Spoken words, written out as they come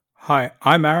Hi,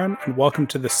 I'm Aaron, and welcome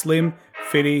to the Slim,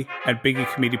 Fitty, and Biggie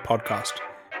Committee podcast,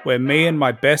 where me and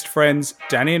my best friends,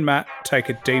 Danny and Matt, take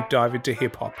a deep dive into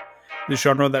hip hop, the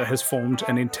genre that has formed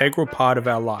an integral part of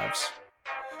our lives.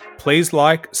 Please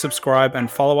like, subscribe,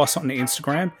 and follow us on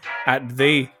Instagram at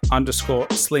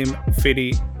 _Slim,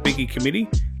 Fitty, Biggie Committee,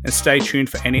 and stay tuned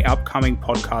for any upcoming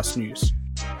podcast news.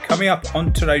 Coming up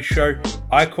on today's show,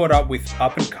 I caught up with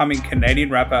up-and-coming Canadian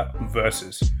rapper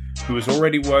Versvs, who has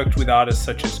already worked with artists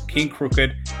such as King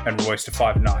Crooked and Royce da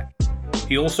 5'9".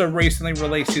 He also recently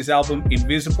released his album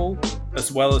Invisible,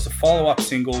 as well as a follow-up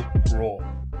single, Raw.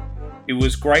 It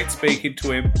was great speaking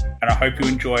to him, and I hope you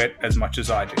enjoy it as much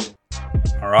as I did.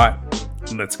 Alright,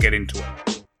 let's get into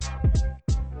it.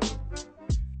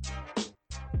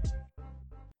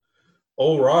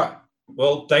 Alright,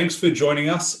 well, thanks for joining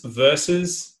us,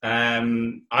 Versvs.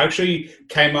 I actually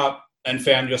came up and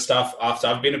found your stuff after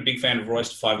I've been a big fan of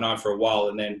Royce da 5'9" for a while,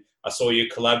 and then I saw you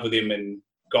collab with him and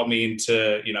got me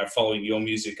into, following your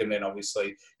music, and then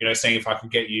obviously, seeing if I could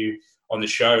get you on the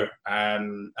show.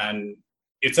 And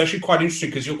it's actually quite interesting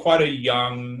because you're quite a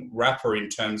young rapper in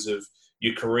terms of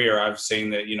your career. I've seen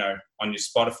that, on your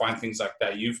Spotify and things like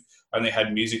that, you've only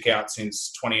had music out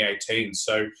since 2018.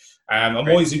 So I'm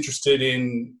always interested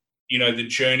in, the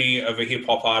journey of a hip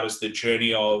hop artist, the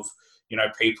journey of,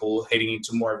 people heading into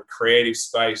more of a creative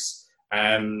space.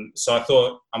 So I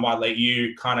thought I might let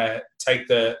you kind of take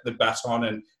the baton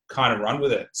and kind of run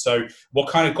with it. So what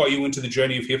kind of got you into the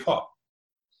journey of hip hop?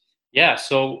 Yeah,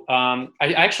 so I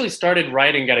actually started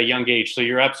writing at a young age. So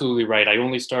you're absolutely right. I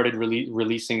only started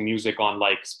releasing music on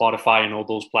like Spotify and all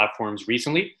those platforms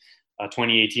recently,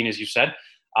 2018, as you said.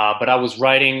 But I was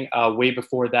writing way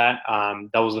before that.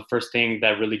 That was the first thing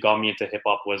that really got me into hip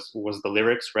hop was the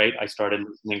lyrics, right? I started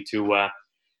listening to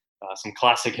some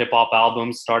classic hip hop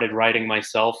albums, started writing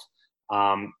myself.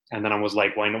 And then I was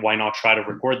like, why not try to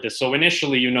record this? So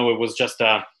initially, it was just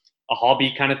a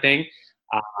hobby kind of thing.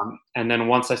 And then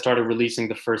once I started releasing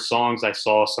the first songs, I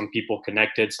saw some people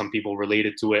connected, some people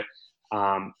related to it.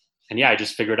 And yeah, I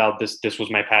just figured out this was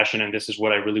my passion and this is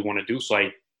what I really want to do. So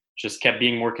I just kept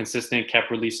being more consistent,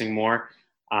 kept releasing more.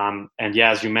 And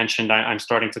yeah, as you mentioned, I'm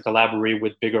starting to collaborate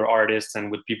with bigger artists and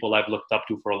with people I've looked up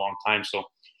to for a long time. So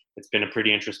it's been a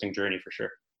pretty interesting journey for sure.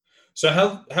 So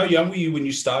how young were you when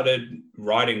you started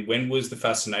writing? When was the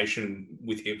fascination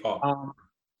with hip hop?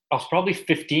 I was probably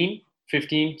 15,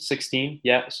 16.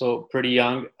 Yeah, so pretty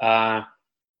young.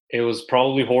 It was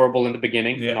probably horrible in the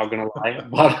beginning, not gonna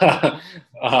lie.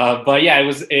 But yeah,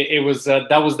 it was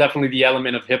that was definitely the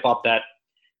element of hip hop that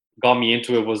got me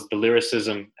into it, was the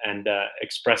lyricism and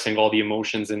expressing all the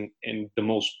emotions in the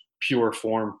most pure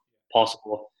form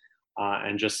possible,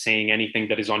 and just saying anything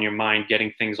that is on your mind,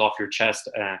 getting things off your chest.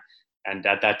 And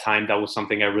at that time, that was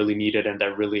something I really needed, and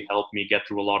that really helped me get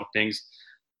through a lot of things.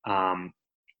 And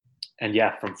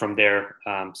yeah, from there,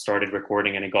 started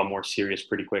recording, and it got more serious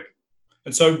pretty quick.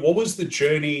 And so what was the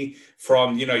journey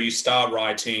from, you start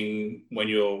writing when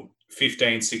you're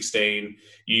 15, 16,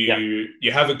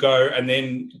 you have a go, and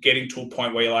then getting to a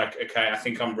point where you're like, okay, I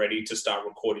think I'm ready to start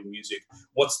recording music.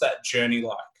 What's that journey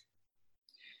like?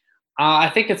 I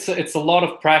think it's a lot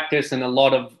of practice and a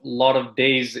lot of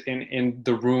days in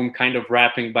the room, kind of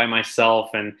rapping by myself,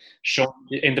 and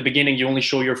in the beginning you only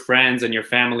show your friends and your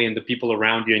family and the people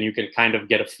around you, and you can kind of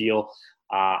get a feel.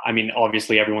 I mean,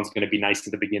 obviously everyone's going to be nice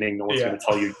in the beginning. No one's going to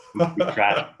tell you you're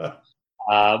trash.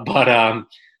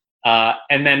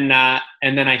 And then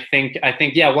I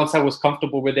think yeah, once I was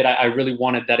comfortable with it, I really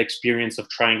wanted that experience of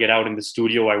trying it out in the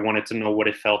studio. I wanted to know what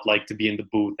it felt like to be in the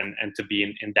booth and to be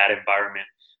in that environment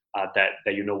that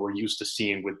we're used to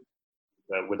seeing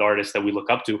with artists that we look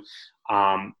up to.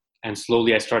 And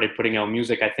slowly I started putting out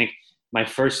music. I think my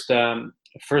first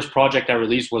project I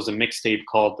released was a mixtape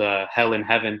called Hell in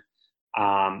Heaven.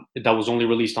 That was only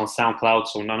released on SoundCloud,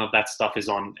 so none of that stuff is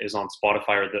on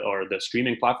Spotify or the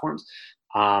streaming platforms.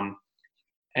 And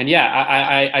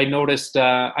yeah, I noticed,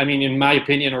 I mean, in my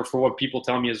opinion, or for what people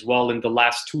tell me as well, in the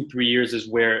last 2-3 years is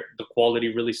where the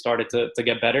quality really started to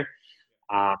get better,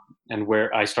 and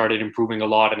where I started improving a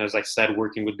lot. And as I said,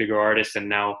 working with bigger artists, and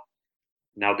now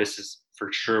this is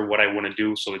for sure what I want to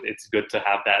do. So it's good to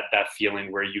have that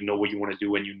feeling where you know what you want to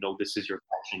do, and this is your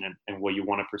passion and what you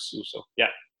want to pursue. So yeah.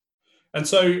 And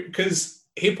so, because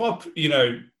hip hop,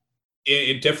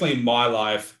 it definitely in my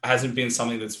life hasn't been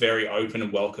something that's very open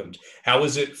and welcomed. How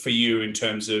was it for you in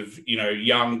terms of,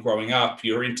 young growing up,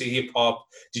 you're into hip hop?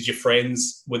 Did your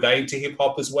friends, were they into hip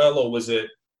hop as well? Or was it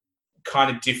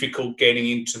kind of difficult getting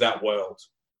into that world?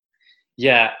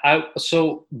 Yeah.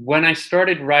 So when I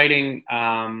started writing,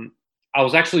 I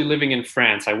was actually living in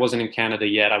France. I wasn't in Canada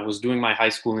yet. I was doing my high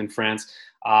school in France.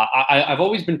 I've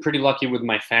always been pretty lucky with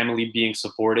my family being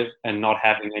supportive and not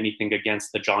having anything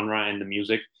against the genre and the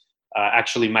music.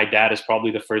 Actually, my dad is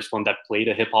probably the first one that played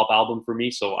a hip hop album for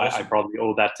me, so Awesome. I probably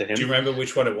owe that to him. Do you remember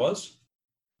which one it was?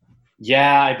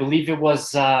 Yeah, I believe it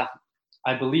was. The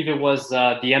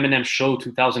Eminem Show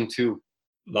 2002.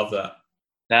 Love that.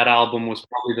 That album was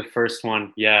probably the first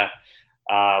one. Yeah,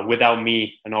 Without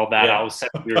Me and all that. Yeah. I was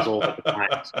 7 years old at the time,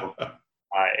 so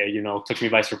it took me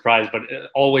by surprise. But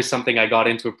always something I got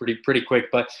into pretty quick.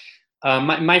 But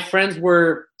my friends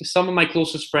some of my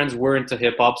closest friends were into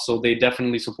hip hop, so they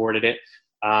definitely supported it.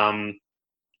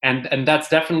 And that's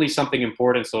definitely something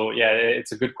important. So yeah,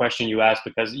 it's a good question you asked,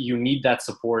 because you need that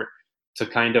support to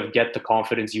kind of get the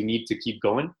confidence you need to keep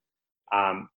going.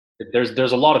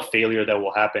 There's a lot of failure that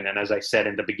will happen, and as I said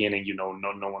in the beginning, no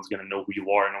one's going to know who you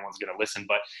are, no one's going to listen.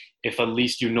 But if at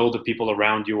least the people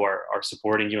around you are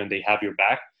supporting you and they have your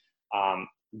back,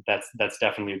 that's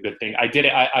definitely a good thing.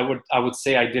 I would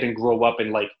say I didn't grow up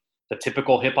in like the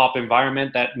typical hip hop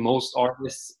environment that most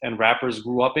artists and rappers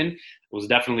grew up in. It was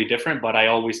definitely different, but I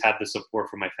always had the support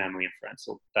from my family and friends,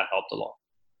 so that helped a lot.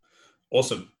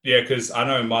 Awesome. Yeah, because I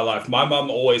know in my life, my mum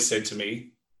always said to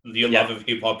me, your love of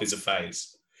hip hop is a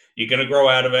phase. You're going to grow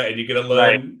out of it and you're going to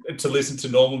learn to listen to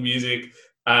normal music.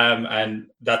 And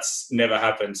that's never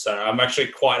happened. So I'm actually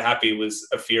quite happy. It was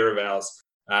a fear of ours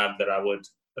that I would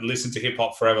listen to hip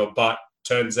hop forever. But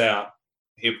turns out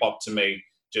hip hop to me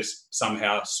just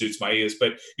somehow suits my ears.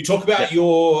 But you talk about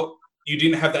you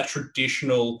didn't have that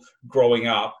traditional growing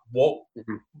up. What,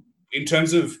 in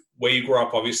terms of where you grew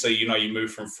up, obviously, you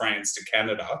moved from France to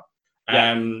Canada.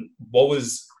 What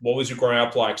was your growing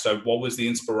up like? So what was the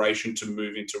inspiration to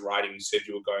move into writing? You said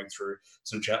you were going through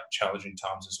some challenging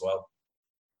times as well.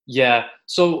 Yeah.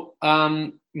 So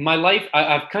my life,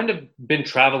 I've kind of been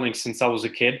traveling since I was a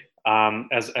kid.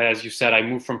 As you said, I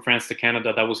moved from France to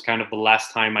Canada. That was kind of the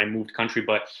last time I moved country,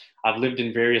 but I've lived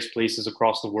in various places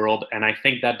across the world. And I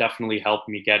think that definitely helped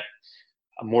me get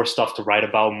more stuff to write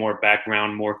about, more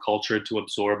background, more culture to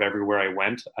absorb everywhere I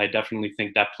went. I definitely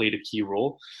think that played a key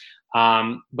role.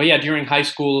 But yeah, during high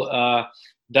school,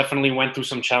 definitely went through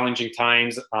some challenging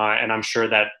times, and I'm sure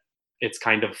that it's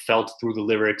kind of felt through the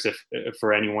lyrics. If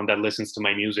for anyone that listens to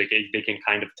my music, they can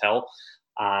kind of tell.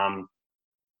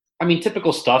 I mean,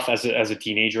 typical stuff as a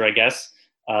teenager, I guess.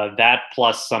 That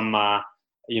plus some, I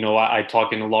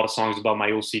talk in a lot of songs about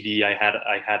my OCD. I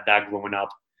had that growing up.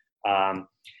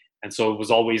 And so it was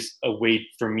always a way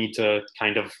for me to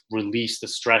kind of release the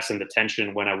stress and the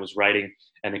tension when I was writing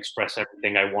and express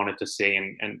everything I wanted to say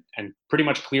and pretty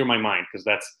much clear my mind, because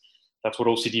that's what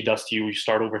OCD does to you. You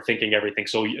start overthinking everything.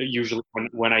 So usually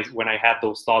when I had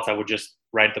those thoughts, I would just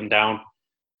write them down,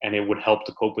 and it would help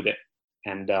to cope with it.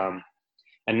 And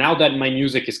now that my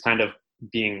music is kind of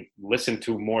being listened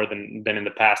to more than in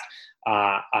the past,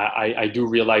 I do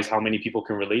realize how many people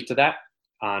can relate to that.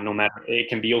 No matter, it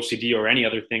can be OCD or any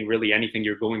other thing, really anything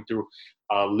you're going through.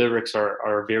 Lyrics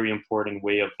are a very important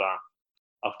way of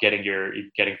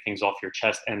getting things off your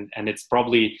chest, and it's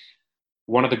probably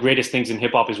one of the greatest things in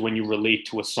hip hop is when you relate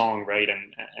to a song, right?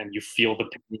 And you feel the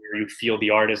pain, you feel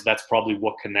the artist. That's probably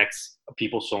what connects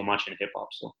people so much in hip hop.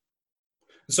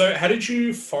 So how did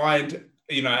you find,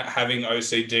 having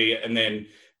OCD and then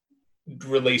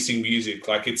releasing music?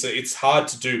 Like it's hard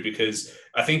to do, because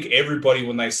I think everybody,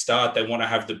 when they start, they want to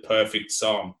have the perfect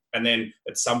song, and then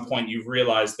at some point you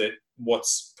realize that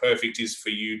what's perfect is for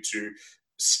you to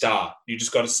start. You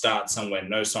just got to start somewhere.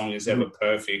 No song is ever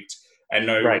perfect, and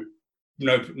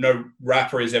no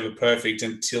rapper is ever perfect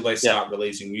until they start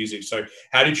releasing music. So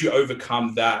how did you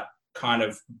overcome that kind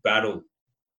of battle?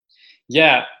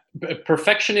 Yeah,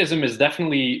 perfectionism is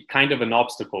definitely kind of an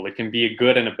obstacle. It can be a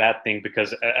good and a bad thing,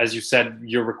 because as you said,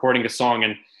 you're recording a song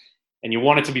and you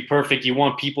want it to be perfect. You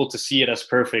want people to see it as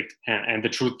perfect. And the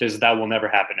truth is that will never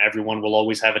happen. Everyone will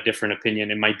always have a different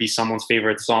opinion. It might be someone's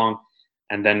favorite song,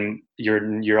 and then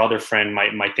your other friend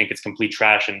might think it's complete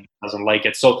trash and doesn't like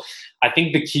it. So I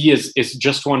think the key is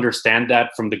just to understand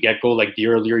that from the get-go. Like, the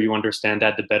earlier you understand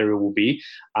that, the better it will be.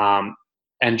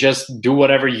 And just do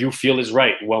whatever you feel is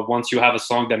right. Well, once you have a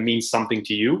song that means something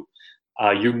to you,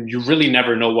 you really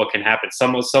never know what can happen.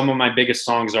 Some of my biggest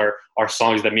songs are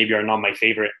songs that maybe are not my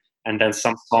favorite, and then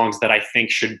some songs that I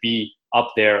think should be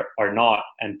up there are not,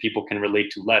 and people can relate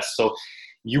to less. So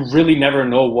you really never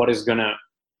know what is gonna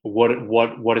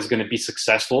be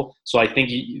successful. So I think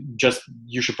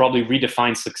you should probably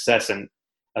redefine success, and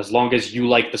as long as you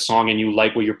like the song and you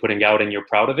like what you're putting out and you're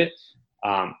proud of it,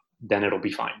 then it'll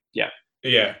be fine.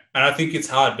 Yeah, and I think it's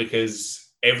hard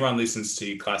because everyone listens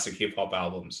to classic hip hop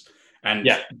albums, and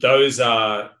those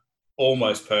are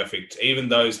almost perfect. Even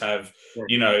those have, Sure.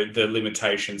 you know, the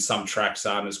limitations. Some tracks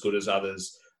aren't as good as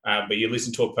others. But you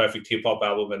listen to a perfect hip hop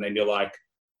album and then you're like,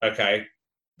 okay,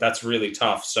 that's really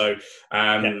tough. So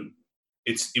Yeah.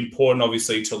 it's important,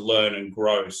 obviously, to learn and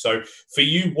grow. So for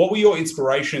you, what were your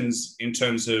inspirations in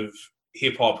terms of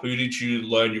hip hop? Who did you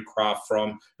learn your craft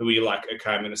from? Who were you like,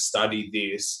 okay, I'm going to study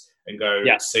this and go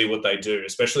Yeah. see what they do,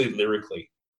 especially lyrically?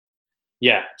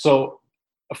 Yeah. So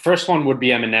first one would be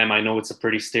Eminem. I know it's a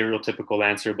pretty stereotypical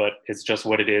answer, but it's just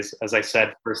what it is. As I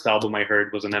said, first album I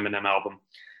heard was an Eminem album,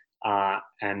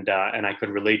 and I could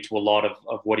relate to a lot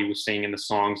of what he was saying in the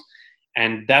songs,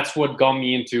 and that's what got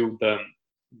me into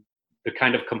the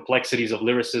kind of complexities of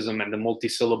lyricism and the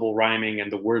multi-syllable rhyming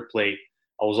and the wordplay.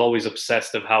 I was always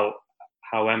obsessed of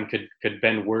how M could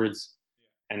bend words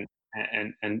and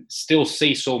and still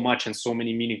say so much and so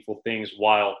many meaningful things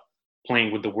while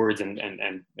playing with the words and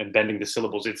bending the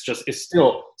syllables. It's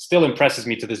still impresses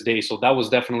me to this day. So that was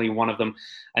definitely one of them.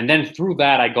 And then through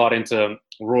that, I got into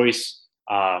Royce,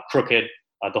 Crooked,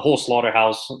 the whole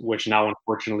Slaughterhouse, which now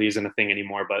unfortunately isn't a thing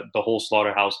anymore, but the whole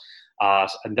Slaughterhouse.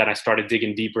 And then I started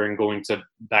digging deeper and going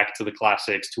back to the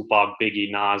classics: Tupac,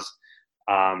 Biggie, Nas.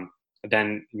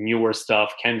 Then newer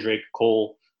stuff: Kendrick,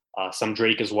 Cole, some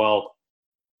Drake as well.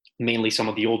 Mainly some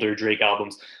of the older Drake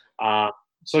albums.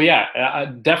 So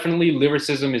yeah, definitely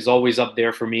lyricism is always up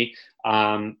there for me.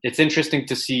 It's interesting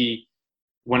to see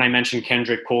when I mentioned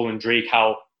Kendrick, Cole, and Drake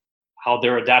how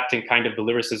they're adapting kind of the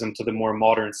lyricism to the more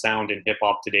modern sound in hip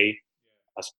hop today.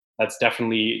 That's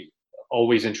definitely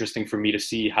always interesting for me to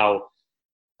see how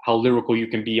lyrical you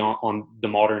can be on the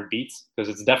modern beats, because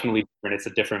it's definitely different. It's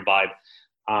a different vibe.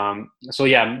 So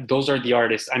yeah, those are the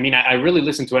artists. I mean, I really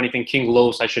listen to anything. King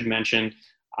Los, I should mention,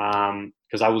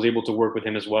 because I was able to work with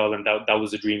him as well, and that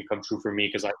was a dream come true for me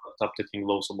because I looked up to King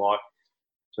Los a lot.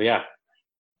 So yeah.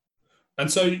 And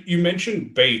so you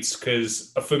mentioned beats,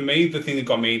 because for me, the thing that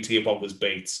got me into hip hop was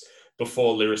beats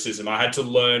before lyricism. I had to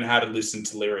learn how to listen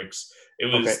to lyrics. It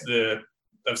Okay. was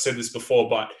I've said this before,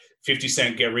 but 50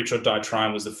 Cent Get Rich or Die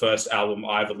Trying was the first album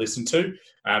I ever listened to.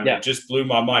 Yeah. It just blew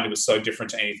my mind. It was so different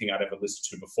to anything I'd ever listened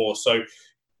to before. So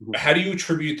how do you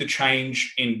attribute the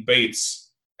change in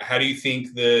beats? How do you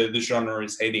think the genre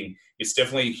is heading? It's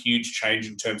definitely a huge change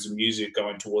in terms of music,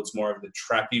 going towards more of the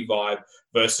trappy vibe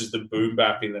versus the boom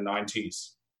bap in the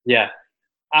 90s. Yeah.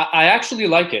 I actually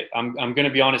like it. I'm going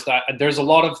to be honest. There's a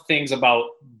lot of things about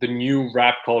the new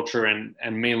rap culture and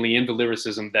mainly in the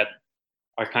lyricism that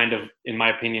are kind of, in my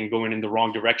opinion, going in the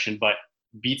wrong direction. But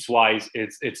beats wise,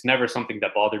 it's never something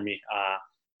that bothered me.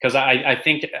 Because I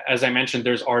think, as I mentioned,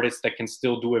 there's artists that can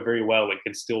still do it very well and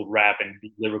can still rap and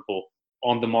be lyrical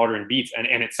on the modern beats, and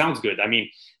it sounds good. I mean,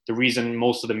 the reason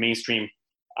most of the mainstream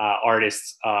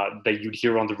artists that you'd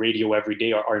hear on the radio every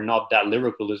day are not that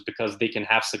lyrical is because they can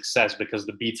have success because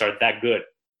the beats are that good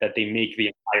that they make the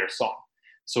entire song.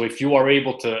 So if you are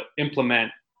able to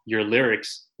implement your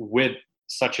lyrics with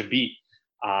such a beat,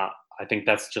 I think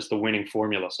that's just a winning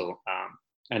formula. So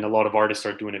and a lot of artists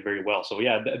are doing it very well. So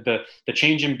yeah, the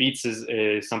change in beats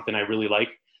is something I really like.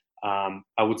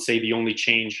 I would say the only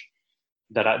change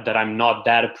that I'm not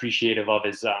that appreciative of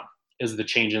is the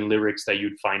change in lyrics that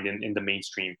you'd find in the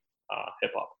mainstream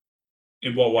hip hop.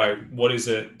 In what way? What is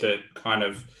it that kind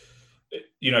of,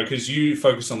 you know, because you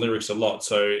focus on lyrics a lot.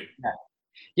 So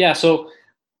Yeah. So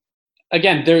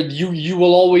again, there you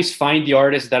will always find the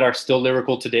artists that are still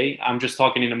lyrical today. I'm just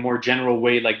talking in a more general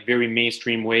way, like very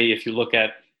mainstream way. If you look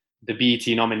at the BET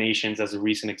nominations as a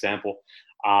recent example,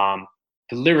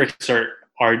 the lyrics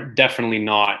are definitely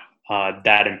not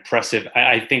that impressive.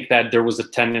 I think that there was a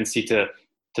tendency to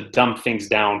dumb things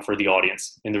down for the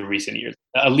audience in the recent years,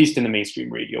 at least in the mainstream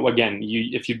radio. Again,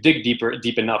 if you dig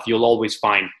deep enough, you'll always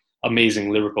find amazing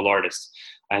lyrical artists,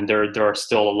 and there are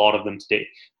still a lot of them today.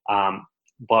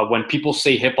 But when people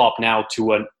say hip hop now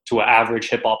to an average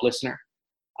hip hop listener,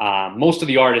 most of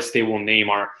the artists they will name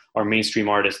are mainstream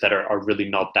artists that are really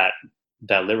not that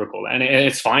lyrical, and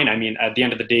it's fine. I mean, at the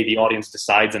end of the day, the audience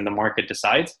decides and the market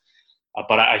decides.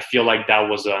 But I feel like that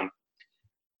was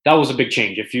a big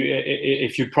change.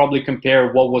 If you probably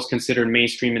compare what was considered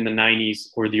mainstream in the 90s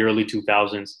or the early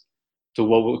 2000s to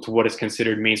what is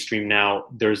considered mainstream now,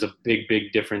 there's a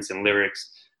big difference in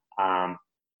lyrics.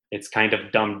 It's kind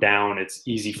of dumbed down. It's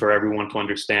easy for everyone to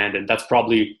understand, and that's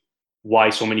probably why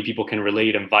so many people can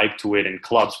relate and vibe to it in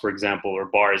clubs, for example, or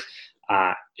bars.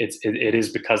 It is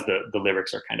because the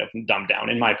lyrics are kind of dumbed down,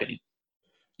 in my opinion.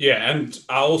 yeah, and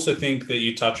I also think that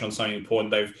you touch on something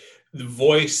important. The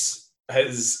voice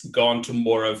has gone to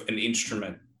more of an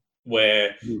instrument.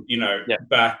 where, Mhm. you know, Yeah.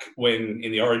 back when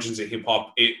in the origins of hip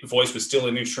hop, voice was still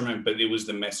an instrument, but it was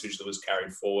the message that was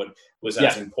carried forward was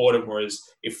as Yeah. important. Whereas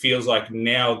it feels like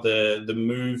now the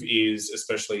move is,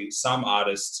 especially some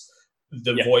artists,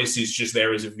 the Yeah. voice is just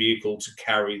there as a vehicle to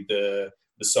carry the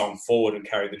song forward and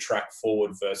carry the track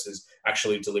forward versus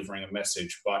actually delivering a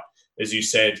message. But as you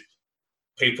said,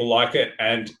 people like it,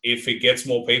 and if it gets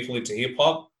more people into hip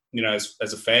hop, you know,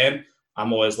 as a fan,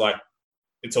 I'm always like,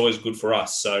 it's always good for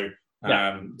us. So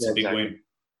Yeah. it's Yeah. a big Exactly. win.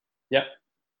 Yeah. Yeah, I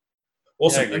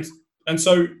Awesome. agree. And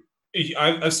so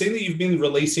I've seen that you've been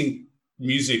releasing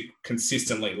music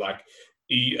consistently. Like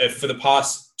for the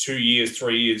past 2 years,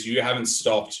 3 years, you haven't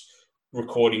stopped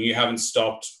recording. You haven't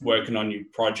stopped working on your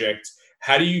project.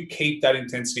 How do you keep that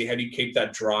intensity? How do you keep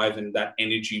that drive and that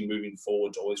energy moving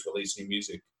forward to always release new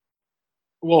music?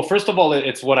 Well, first of all,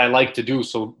 it's what I like to do.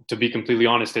 So to be completely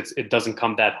honest, it doesn't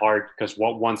come that hard because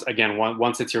once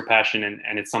it's your passion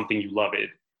and it's something you love, it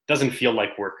doesn't feel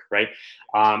like work, right?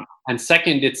 And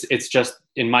second, it's just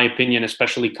in my opinion,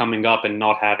 especially coming up and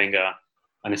not having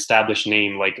an established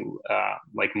name like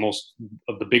most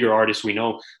of the bigger artists we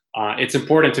know. It's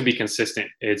important to be consistent.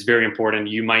 It's very important.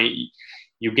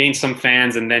 You gain some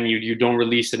fans and then you don't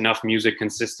release enough music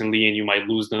consistently and you might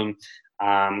lose them.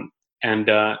 Um, and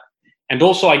and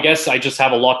also, I guess I just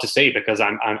have a lot to say because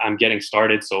I'm getting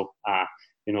started. So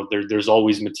there's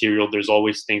always material. There's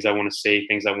always things I want to say,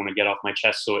 things I want to get off my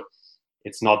chest. So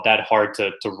it's not that hard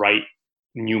to write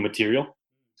new material.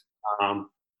 Um,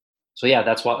 so yeah,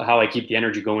 that's how I keep the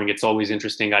energy going. It's always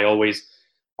interesting. I always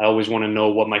want to know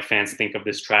what my fans think of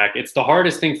this track. It's the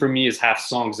hardest thing for me is have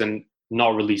songs and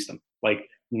not release them. Like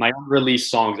my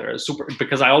unreleased songs are super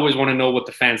because I always want to know what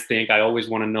the fans think. I always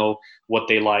want to know what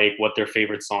they like, what their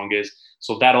favorite song is.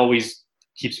 So that always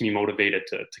keeps me motivated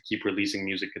to keep releasing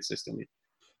music consistently.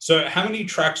 So, how many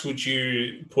tracks would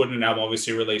you put in an album?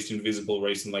 Obviously, released Invisible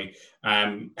recently.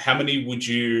 How many would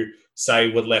you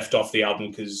say were left off the album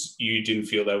because you didn't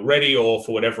feel they were ready, or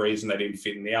for whatever reason they didn't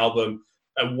fit in the album?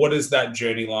 And what is that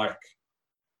journey like?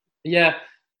 Yeah.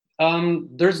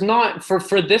 There's not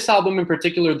for this album in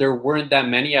particular, there weren't that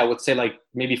many. I would say like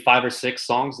maybe 5 or 6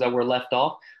 songs that were left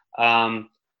off.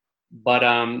 But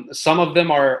some of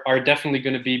them are definitely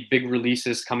going to be big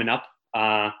releases coming up.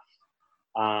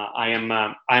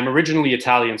 I'm originally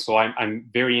Italian, so I'm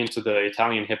very into the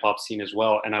Italian hip hop scene as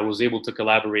well, and I was able to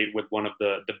collaborate with one of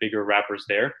the bigger rappers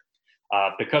there.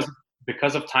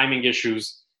 Because of timing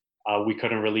issues, we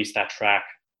couldn't release that track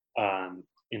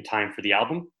in time for the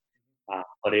album,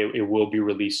 but it will be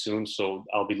released soon. So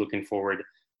I'll be looking forward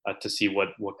to see what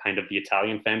kind of the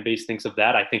Italian fan base thinks of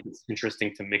that. I think it's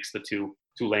interesting to mix the two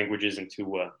languages and two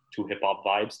hip hop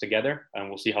vibes together, and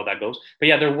we'll see how that goes. But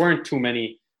yeah, there weren't too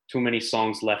many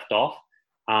songs left off,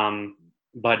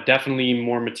 but definitely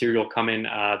more material coming.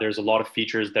 There's a lot of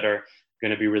features that are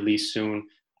going to be released soon,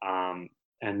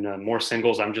 and more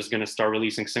singles. I'm just going to start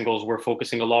releasing singles. We're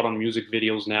focusing a lot on music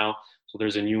videos now, so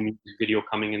there's a new music video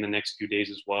coming in the next few days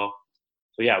as well.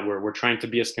 So yeah, we're trying to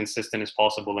be as consistent as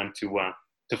possible and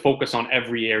to focus on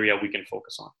every area we can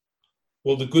focus on.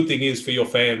 Well, the good thing is for your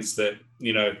fans that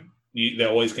they're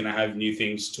always going to have new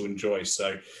things to enjoy.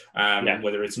 So Yeah.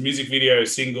 whether it's music video,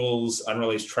 singles,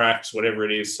 unreleased tracks, whatever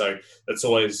it is, so that's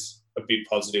always a big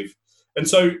positive. And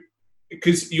so,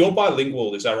 because you're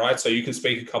bilingual, is that right? So you can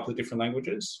speak a couple of different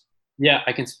languages. Yeah,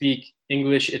 I can speak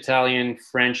English, Italian,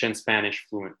 French, and Spanish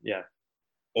fluent. Yeah.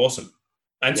 Awesome.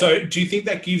 And Yeah. so, do you think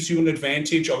that gives you an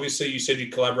advantage? Obviously, you said you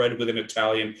collaborated with an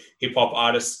Italian hip hop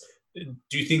artist.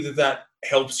 Do you think that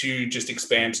helps you just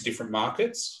expand to different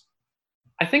markets?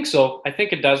 I think so. I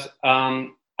think it does.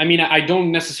 I mean, I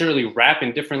don't necessarily rap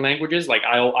in different languages. Like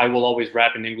I will always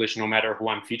rap in English no matter who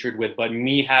I'm featured with. But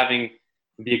me having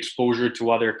the exposure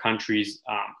to other countries,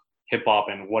 hip hop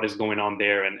and what is going on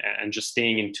there, and just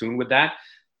staying in tune with that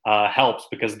helps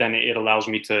because then it allows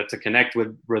me to connect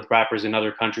with rappers in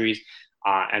other countries.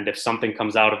 And if something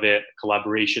comes out of it,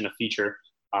 collaboration, a feature,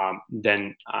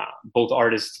 then both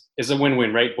artists is a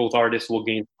win-win, right? Both artists will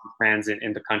gain fans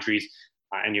in the countries,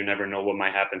 and you never know what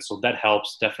might happen. So that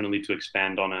helps definitely to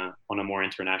expand on a more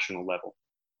international level.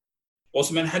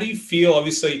 Awesome, man. How do you feel?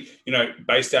 Obviously,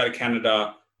 based out of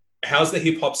Canada, how's the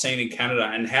hip hop scene in Canada,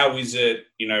 and how is it?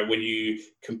 When you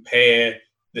compare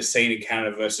the scene in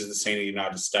Canada versus the scene in the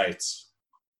United States.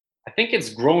 I think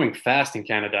it's growing fast in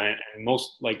Canada, and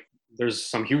there's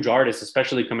some huge artists,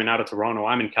 especially coming out of Toronto.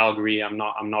 I'm in Calgary. I'm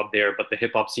not there, but the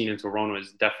hip hop scene in Toronto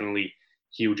is definitely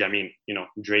huge. I mean,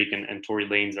 Drake and Tory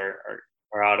Lanez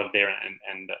are out of there,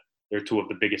 and they're two of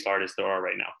the biggest artists there are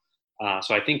right now.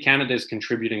 So I think Canada is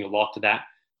contributing a lot to that.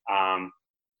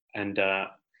 And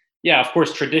Yeah, of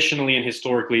course, traditionally and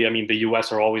historically, I mean, the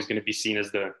US are always going to be seen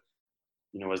as the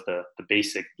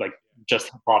basic, like,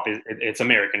 just hip hop it's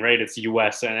American, right? It's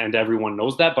US, and everyone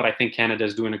knows that. But I think Canada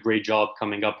is doing a great job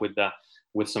coming up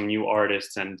with some new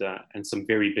artists and some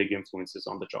very big influences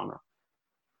on the genre.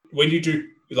 When you do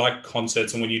like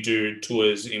concerts and when you do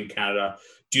tours in Canada,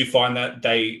 do you find that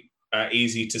they are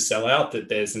easy to sell out, that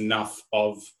there's enough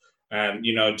of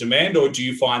demand, or do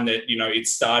you find that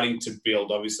it's starting to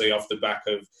build, obviously off the back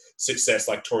of success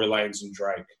like Tory Lanez and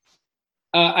Drake?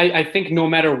 I think no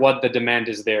matter what, the demand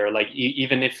is there. Like,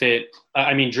 even if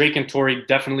I mean, Drake and Tory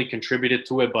definitely contributed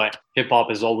to it, but hip hop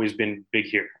has always been big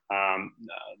here.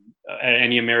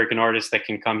 Any American artist that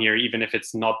can come here, even if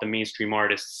it's not the mainstream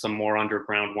artists, some more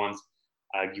underground ones,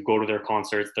 you go to their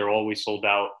concerts, they're always sold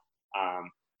out.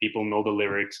 People know the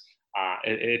lyrics.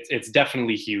 It's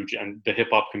definitely huge, and the hip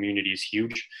hop community is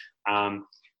huge. I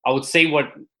would say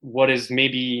what is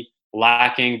maybe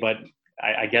lacking, but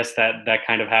I guess that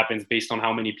kind of happens based on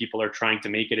how many people are trying to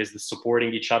make it, is the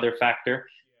supporting each other factor,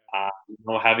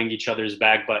 having each other's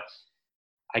back. But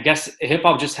I guess hip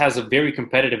hop just has a very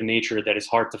competitive nature that is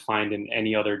hard to find in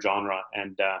any other genre,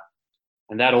 and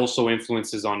that also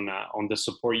influences on the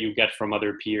support you get from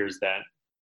other peers that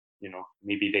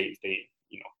maybe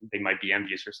they might be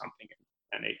envious or something,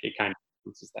 and it kind of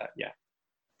influences that.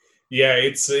 Yeah,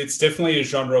 it's definitely a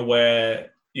genre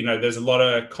where there's a lot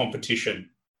of competition.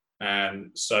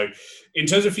 So in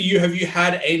terms of for you, have you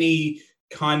had any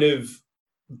kind of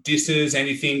disses,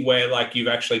 anything where like you've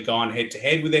actually gone head to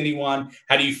head with anyone?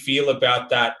 How do you feel about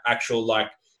that actual, like,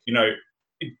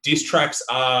 diss tracks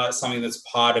are something that's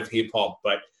part of hip hop,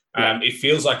 but it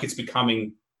feels like it's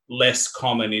becoming less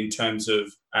common in terms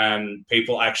of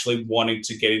people actually wanting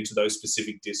to get into those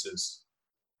specific disses.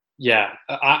 Yeah,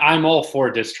 I'm all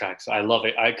for diss tracks. I love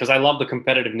it because I love the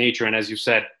competitive nature. And as you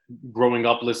said, growing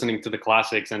up listening to the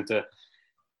classics and to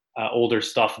older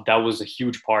stuff, that was a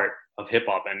huge part of hip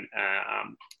hop.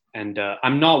 And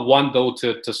I'm not one though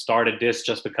to start a diss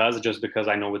just because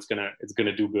I know it's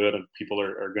gonna do good and people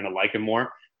are gonna like it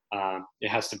more. It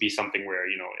has to be something where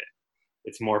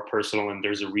it's more personal and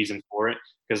there's a reason for it.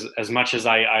 Because as much as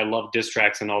I love diss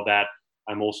tracks and all that,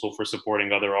 I'm also for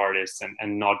supporting other artists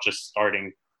and not just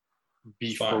starting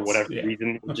beef for whatever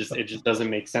reason. It just doesn't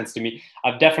make sense to me.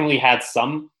 I've definitely had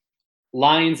some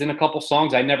lines in a couple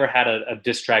songs. I never had a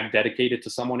diss track dedicated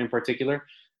to someone in particular,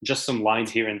 just some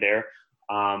lines here and there.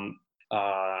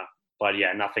 But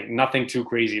yeah, nothing too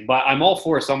crazy. But I'm all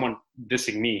for someone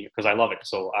dissing me because I love it.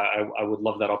 So I would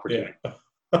love that opportunity.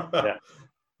 Yeah.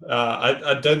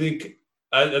 I don't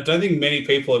think many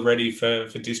people are ready for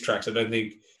diss tracks. I don't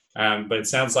think, but it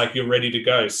sounds like you're ready to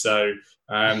go. So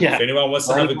if anyone wants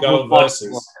to have a go at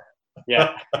Versvs,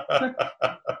 yeah.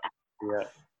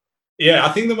 Yeah, I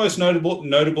think the most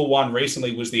notable one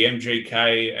recently was the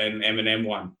MGK and Eminem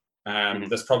one.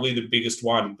 That's probably the biggest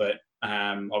one, but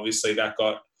obviously that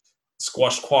got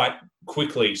squashed quite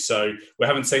quickly. So we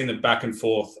haven't seen the back and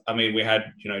forth. I mean, we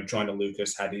had, Joyner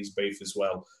Lucas had his beef as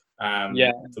well.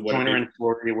 Joyner and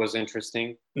Tory was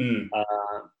interesting.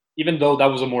 Even though that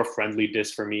was a more friendly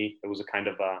diss for me, it was a kind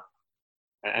of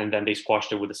and then they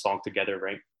squashed it with a song together,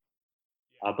 right?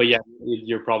 But yeah,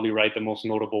 you're probably right. The most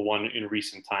notable one in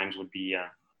recent times would be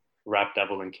Rap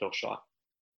Devil and Killshot.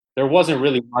 There wasn't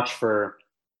really much for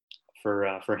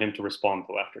him to respond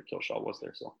to after Killshot was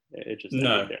there, so it just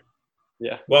ended there.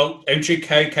 Yeah. Well,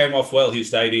 MGK came off well.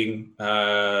 He's dating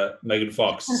Megan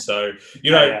Fox, so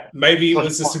maybe it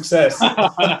was a success.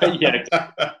 Yeah.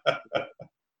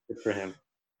 Good for him.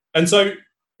 And so,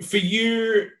 for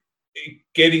you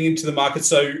getting into the market,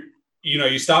 so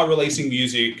you start releasing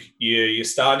music, you're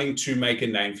starting to make a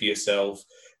name for yourself.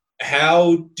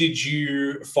 How did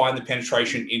you find the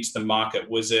penetration into the market?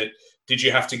 Did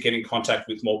you have to get in contact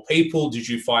with more people? Did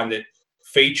you find that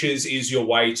features is your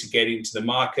way to get into the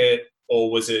market, or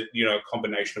was it a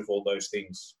combination of all those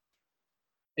things?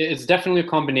 It's definitely a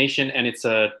combination, and it's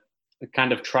a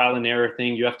kind of trial and error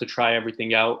thing. You have to try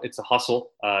everything out. It's a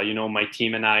hustle. My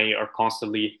team and I are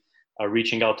constantly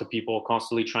reaching out to people,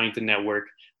 constantly trying to network.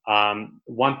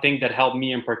 One thing that helped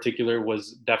me in particular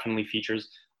was definitely features.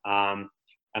 And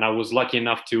I was lucky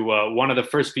enough to, one of the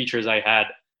first features I had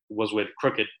was with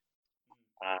Crooked,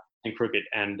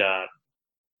 and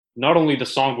not only the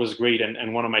song was great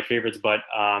and one of my favorites, but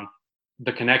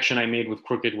the connection I made with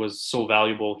Crooked was so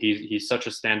valuable. He's such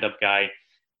a stand-up guy,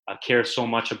 cares so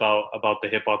much about the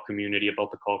hip-hop community,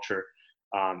 about the culture.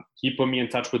 He put me in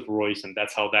touch with Royce, and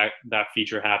that's how that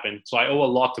feature happened. So I owe a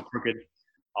lot to Crooked.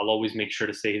 I'll always make sure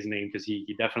to say his name because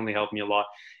he definitely helped me a lot.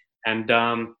 And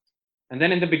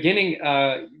then in the beginning,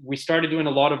 we started doing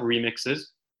a lot of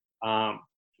remixes.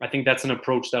 I think that's an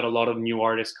approach that a lot of new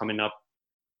artists coming up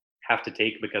have to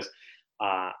take, because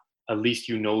at least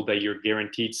you know that you're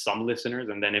guaranteed some listeners,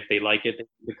 and then if they like it, they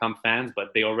become fans. But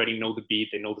they already know the beat,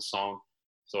 they know the song,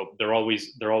 so they're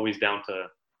always down to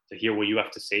hear what you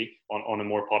have to say on a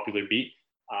more popular beat.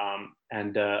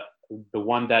 And the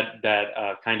one that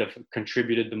kind of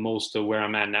contributed the most to where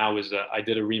I'm at now is I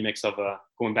did a remix of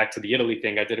going back to the Italy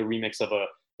thing. I did a remix of a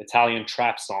Italian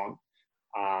trap song,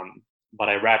 but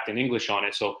I rapped in English on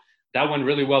it. So that went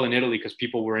really well in Italy because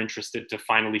people were interested to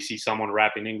finally see someone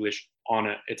rap in English on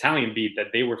an Italian beat that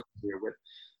they were familiar with.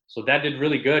 So that did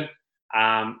really good.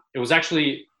 It was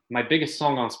actually my biggest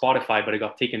song on Spotify, but it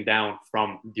got taken down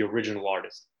from the original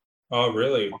artist. Oh,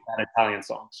 really? That Italian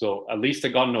song. So at least it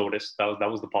got noticed. That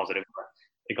was the positive.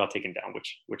 It got taken down,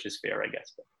 which is fair, I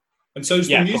guess. And so is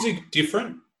the music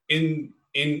different in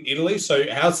Italy? So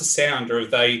how's the sound? Or are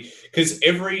they, because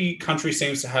every country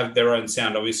seems to have their own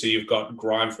sound. Obviously, you've got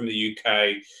grime from the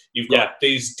UK. You've got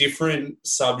these different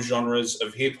subgenres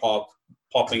of hip hop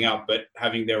popping up, but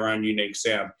having their own unique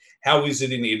sound. How is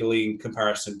it in Italy in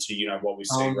comparison to what we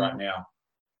see right now?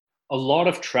 A lot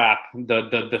of trap.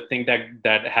 The thing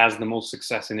that has the most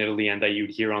success in Italy and that you'd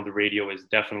hear on the radio is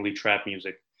definitely trap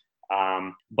music.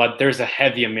 But there's a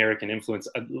heavy American influence.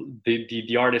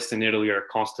 The artists in Italy are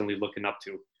constantly looking up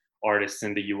to artists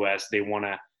in the US. They want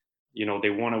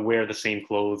to wear the same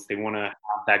clothes. They want to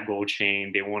have that gold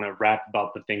chain. They want to rap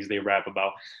about the things they rap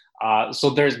about.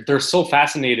 So they're so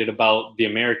fascinated about the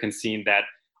American scene that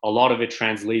a lot of it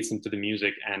translates into the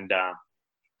music. And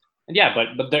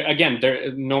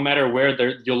but no matter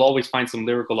where, you'll always find some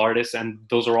lyrical artists, and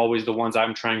those are always the ones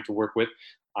I'm trying to work with.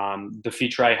 The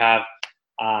feature I have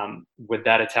with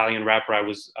that Italian rapper I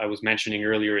was mentioning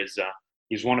earlier is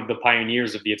he's one of the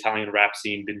pioneers of the Italian rap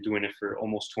scene, been doing it for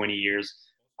almost 20 years.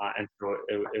 And so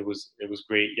it was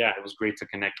great. Yeah, it was great to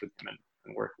connect with him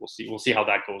and work. We'll see how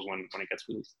that goes when it gets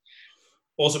released.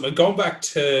 Awesome. And going back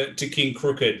to King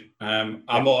Crooked, I'm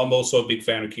also a big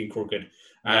fan of King Crooked.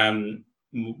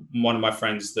 One of my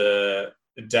friends,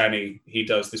 Danny, he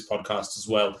does this podcast as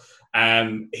well.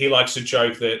 He likes to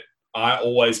joke that I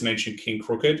always mention King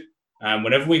Crooked.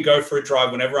 Whenever we go for a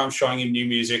drive, whenever I'm showing him new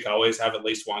music, I always have at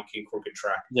least one King Crooked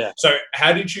track. Yeah. So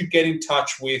how did you get in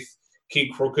touch with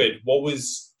King Crooked? What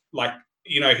was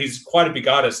he's quite a big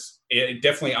artist,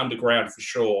 definitely underground for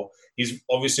sure. He's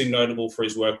obviously notable for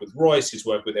his work with Royce, his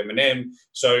work with Eminem.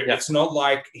 So it's not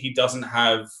like he doesn't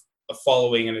have a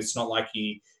following, and it's not like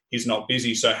he's not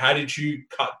busy. So how did you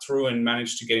cut through and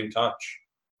manage to get in touch?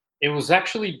 It was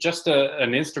actually just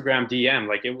an Instagram DM.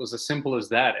 Like, it was as simple as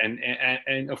that.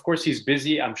 And of course he's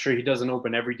busy. I'm sure he doesn't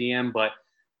open every DM, but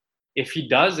if he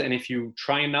does, and if you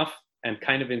try enough and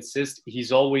kind of insist,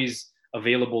 he's always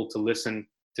available to listen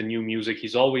to new music.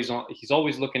 He's always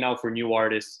looking out for new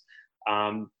artists.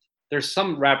 There's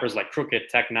some rappers like Crooked,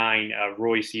 Tech9,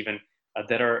 Royce even,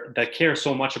 that care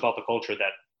so much about the culture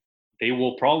that they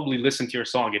will probably listen to your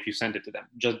song if you send it to them,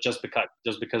 just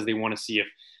because they want to see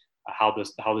how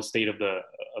the state of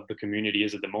the community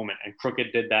is at the moment. And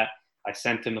Crooked did that. I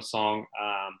sent him a song.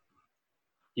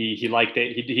 He liked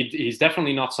it. He's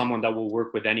definitely not someone that will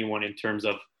work with anyone in terms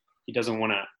of, he doesn't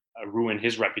want to ruin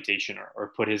his reputation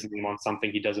or put his name on something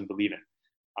he doesn't believe in.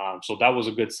 So that was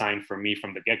a good sign for me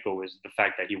from the get-go, is the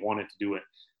fact that he wanted to do it.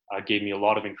 Gave me a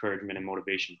lot of encouragement and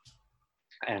motivation.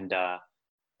 And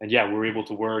we were able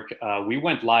to work. We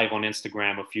went live on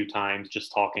Instagram a few times,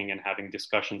 just talking and having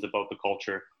discussions about the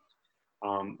culture.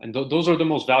 And those are the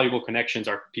most valuable connections,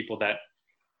 are people that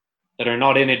are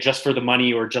not in it just for the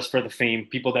money or just for the fame.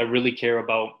 People that really care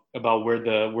about where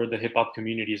the hip hop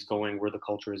community is going, where the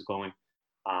culture is going.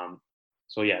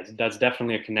 So yeah, that's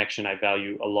definitely a connection I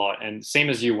value a lot. And same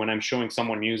as you, when I'm showing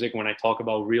someone music, when I talk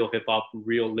about real hip hop,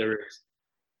 real lyrics,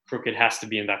 Crooked has to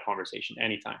be in that conversation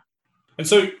anytime. And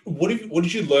so what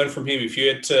did you learn from him? If you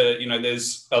had to,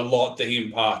 there's a lot that he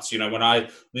imparts. When I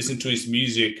listen to his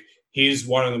music, he's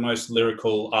one of the most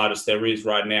lyrical artists there is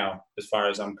right now, as far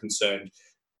as I'm concerned.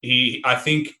 I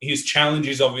think his challenge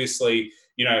is obviously,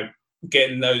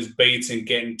 getting those beats and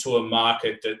getting to a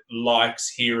market that likes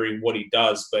hearing what he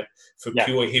does. But for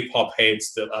pure hip hop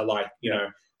heads that are like,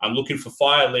 I'm looking for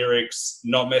fire lyrics,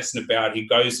 not messing about. He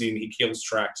goes in, he kills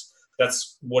tracks.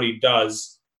 That's what he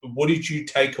does. What did you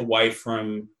take away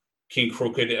from King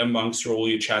Crooked amongst all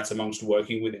your chats, amongst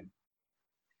working with him?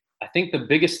 I think the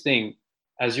biggest thing,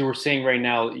 as you were saying right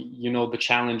now, the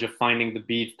challenge of finding the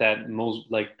beat that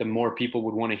the more people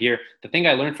would want to hear. The thing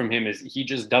I learned from him is he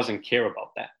just doesn't care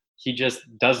about that. He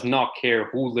just does not care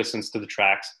who listens to the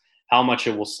tracks, how much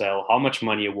it will sell, how much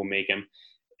money it will make him.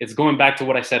 It's going back to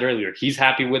what I said earlier. He's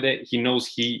happy with it. He knows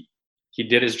he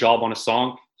did his job on a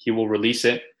song. He will release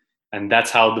it. and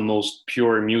that's how the most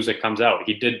pure music comes out.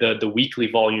 He did the weekly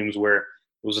volumes where it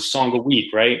was a song a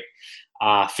week, right?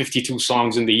 52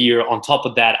 songs in the year. On top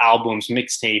of that, albums,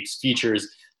 mixtapes, features.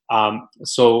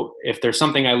 So if there's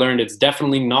something I learned, it's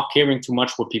definitely not caring too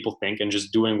much what people think and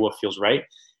just doing what feels right,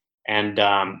 and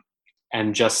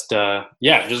just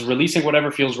just releasing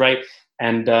whatever feels right,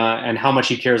 and how much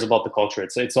he cares about the culture.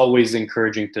 It's always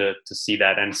encouraging to see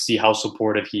that and see how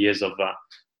supportive he is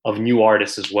of new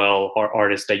artists as well, or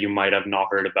artists that you might have not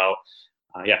heard about.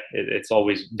 It's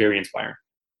always very inspiring.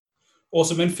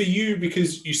 Awesome. And for you,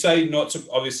 because you say not to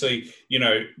obviously,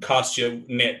 cast your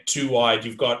net too wide.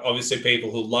 You've got obviously people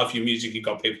who love your music. You've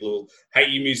got people who hate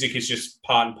your music. It's just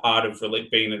part and part of really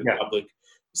being in the public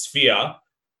sphere.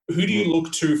 Who do you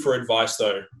look to for advice,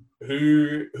 though?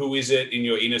 Who is it in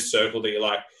your inner circle that you're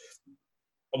like,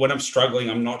 when I'm struggling,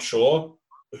 I'm not sure,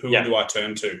 who do I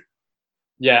turn to?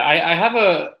 Yeah, I have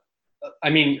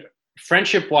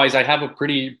friendship-wise, I have a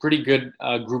pretty good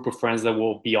group of friends that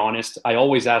will be honest. I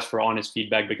always ask for honest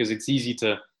feedback because it's easy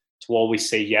to always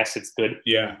say, yes, it's good.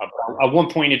 Yeah. At one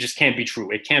point, it just can't be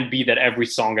true. It can't be that every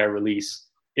song I release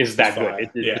is that good.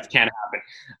 It can't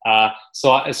happen.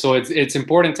 So it's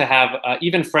important to have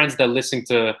even friends that listen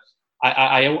to.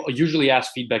 I usually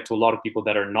ask feedback to a lot of people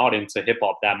that are not into hip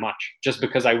hop that much, just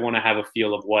because I want to have a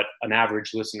feel of what an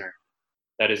average listener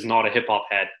that is not a hip hop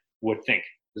head would think.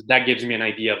 That gives me an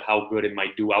idea of how good it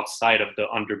might do outside of the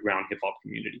underground hip hop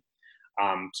community.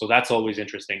 So that's always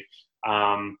interesting.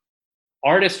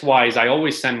 Artist-wise, I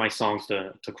always send my songs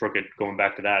to Crooked, going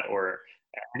back to that, or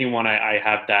anyone I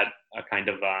have that kind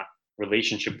of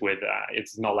relationship with.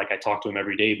 It's not like I talk to him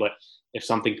every day, but if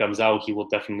something comes out, he will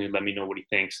definitely let me know what he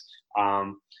thinks.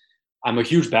 I'm a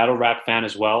huge battle rap fan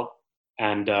as well,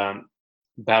 and a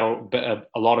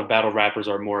lot of battle rappers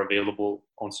are more available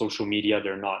on social media.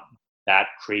 They're not that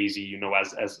crazy,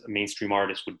 as mainstream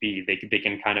artists would be. They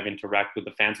can kind of interact with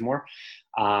the fans more.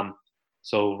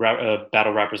 So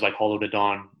battle rappers like Hollow the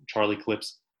Dawn, Charlie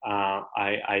Clips,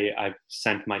 I've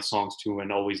sent my songs to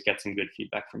and always get some good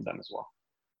feedback from them as well.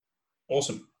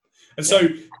 Awesome. And so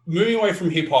moving away from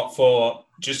hip hop for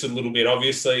just a little bit,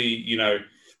 obviously,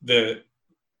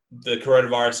 the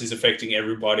coronavirus is affecting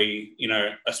everybody,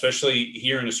 especially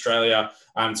here in Australia.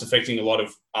 It's affecting a lot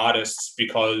of artists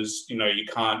because, you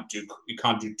can't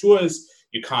do tours,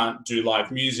 you can't do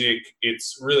live music.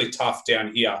 It's really tough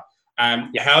down here.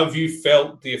 How have you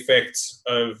felt the effects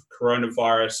of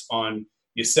coronavirus on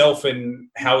yourself, and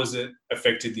how has it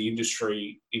affected the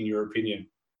industry, in your opinion?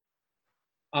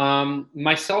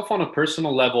 Myself, on a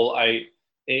personal level,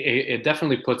 it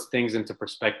definitely puts things into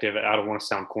perspective. I don't want to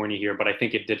sound corny here, but I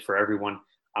think it did for everyone.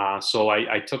 So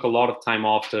I took a lot of time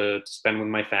off to spend with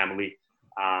my family,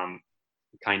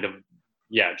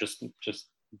 just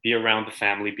be around the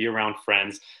family, be around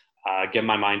friends, get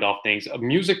my mind off things.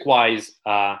 Music-wise,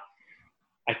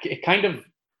 it kind of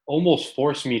almost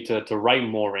forced me to write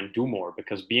more and do more,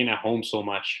 because being at home so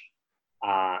much,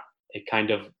 it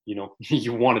kind of,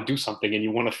 you want to do something and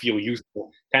you want to feel useful,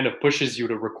 kind of pushes you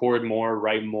to record more,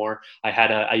 write more.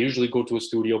 I usually go to a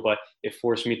studio, but it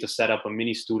forced me to set up a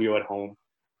mini studio at home,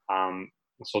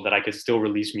 so that I could still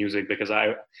release music, because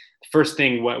first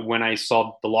thing when I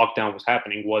saw the lockdown was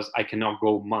happening was I cannot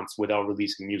go months without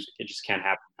releasing music. It just can't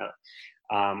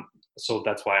happen. So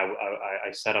that's why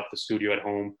I set up the studio at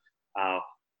home.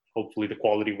 Hopefully the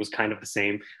quality was kind of the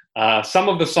same. Some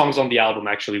of the songs on the album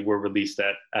actually were released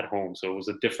at home, so it was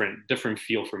a different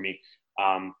feel for me.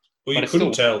 Well, you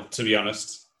couldn't tell, to be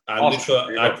honest.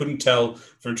 I couldn't tell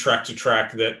from track to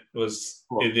track that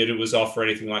it was off or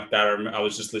anything like that. I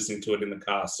was just listening to it in the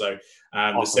car. So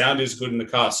the sound is good in the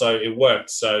car, so it worked.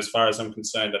 So as far as I'm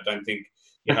concerned, I don't think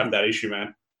you have that issue,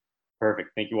 man. Perfect.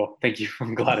 Thank you. Well, thank you.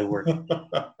 I'm glad it worked.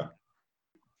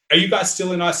 Are you guys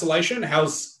still in isolation?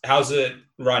 How's it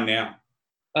right now?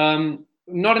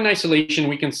 Not in isolation.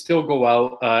 We can still go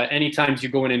out. Anytime you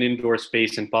go in an indoor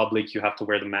space in public, you have to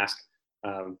wear the mask.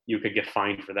 You could get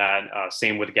fined for that.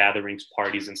 Same with gatherings,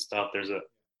 parties and stuff. There's a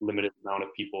limited amount of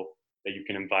people that you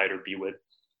can invite or be with.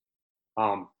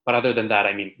 But other than that,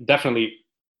 I mean, definitely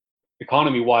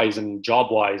economy-wise and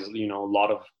job-wise, a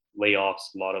lot of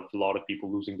layoffs, a lot of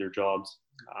people losing their jobs.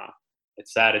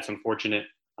 It's sad. It's unfortunate.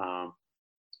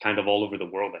 Kind of all over the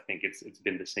world, I think it's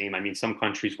been the same. I mean, some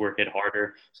countries were hit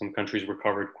harder, some countries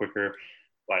recovered quicker,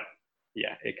 but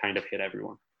yeah, it kind of hit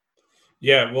everyone.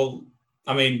 Yeah, well,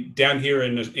 I mean, down here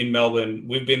in Melbourne,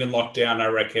 we've been in lockdown, I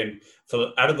reckon,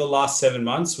 out of the last 7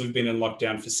 months, we've been in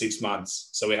lockdown for 6 months.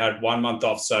 So we had 1 month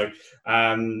off. So,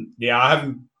 I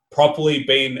haven't properly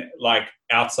been like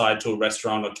outside to a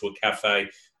restaurant or to a cafe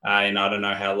in I don't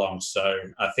know how long. So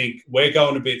I think we're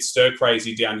going a bit stir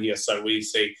crazy down here. So we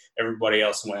see everybody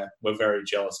else, and we're very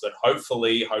jealous. But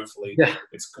hopefully, Yeah,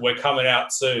 we're coming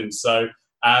out soon. So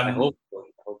I hope so.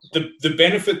 the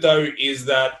benefit though is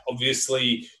that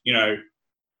obviously,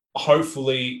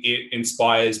 hopefully it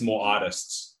inspires more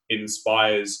artists. It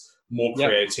inspires more Yeah.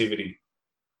 creativity.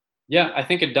 Yeah, I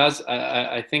think it does.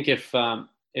 I think if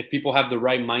people have the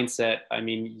right mindset, I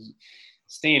mean,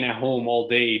 staying at home all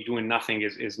day doing nothing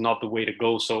is not the way to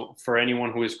go. So for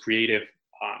anyone who is creative,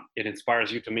 it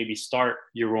inspires you to maybe start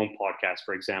your own podcast,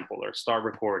 for example, or start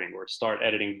recording or start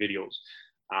editing videos.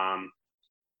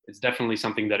 It's definitely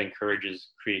something that encourages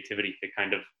creativity. It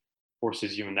kind of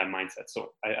forces you in that mindset.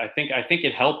 So I think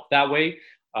it helped that way.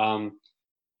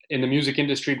 In the music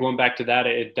industry, going back to that,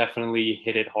 it definitely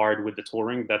hit it hard with the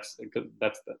touring. That's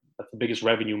the biggest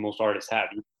revenue most artists have.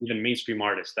 Even mainstream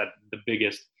artists, that the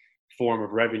biggest form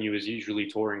of revenue is usually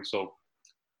touring. So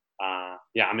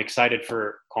yeah, I'm excited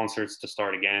for concerts to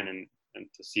start again and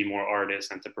to see more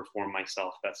artists and to perform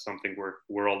myself. That's something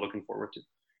we're all looking forward to.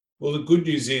 Well, the good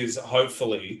news is,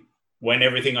 hopefully, when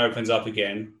everything opens up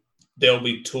again, there'll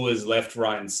be tours left,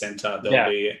 right, and center. There'll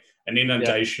be an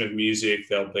inundation of music.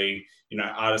 There'll be,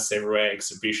 artists everywhere,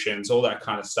 exhibitions, all that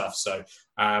kind of stuff. So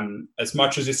as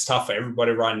much as it's tough for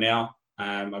everybody right now,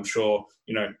 I'm sure,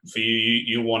 for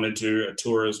you want to do a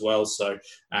tour as well. So,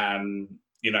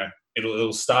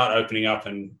 it'll start opening up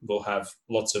and we'll have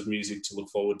lots of music to look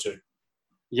forward to.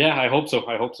 Yeah, I hope so.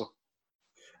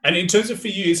 And in terms of for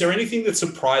you, is there anything that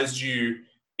surprised you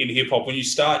in hip hop when you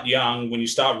start young, when you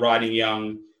start writing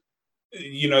young?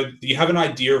 You have an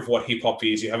idea of what hip hop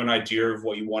is, you have an idea of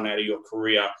what you want out of your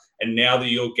career, and now that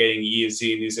you're getting years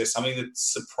in, is there something that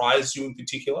surprised you in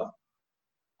particular?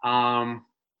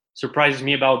 Surprises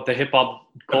me about the hip hop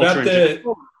culture.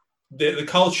 About the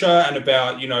culture and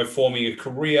about, forming a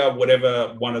career,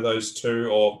 whatever one of those two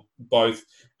or both,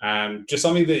 just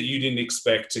something that you didn't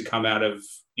expect to come out of,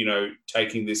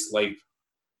 taking this leap.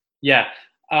 Yeah.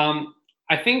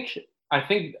 I think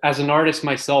as an artist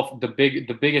myself,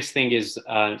 the biggest thing is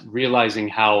realizing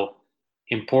how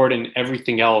important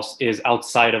everything else is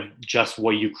outside of just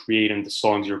what you create and the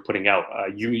songs you're putting out.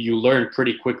 You learn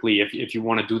pretty quickly if you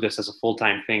want to do this as a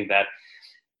full-time thing that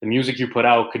the music you put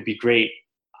out could be great,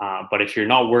 but if you're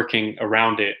not working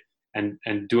around it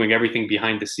and doing everything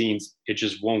behind the scenes, it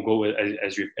just won't go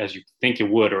as you think it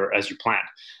would or as you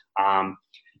planned.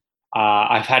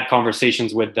 I've had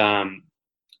conversations with Gone.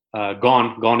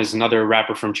 Gone is another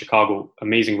rapper from Chicago,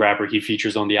 amazing rapper. He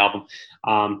features on the album.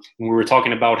 We were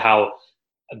talking about how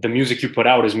the music you put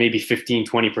out is maybe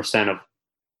 15-20%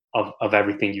 of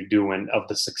everything you do and of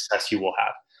the success you will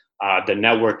have. The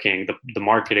networking, the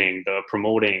marketing, the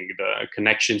promoting, the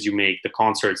connections you make, the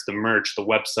concerts, the merch, the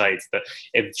websites.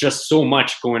 It's just so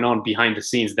much going on behind the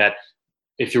scenes that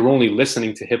if you're only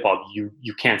listening to hip hop,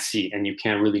 you can't see and you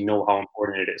can't really know how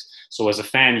important it is. So as a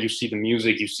fan, you see the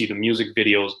music, you see the music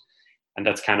videos, and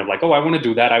that's kind of like, oh, I want to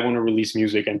do that. I want to release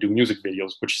music and do music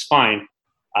videos, which is fine.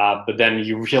 But then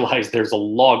you realize there's a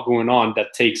lot going on that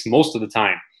takes most of the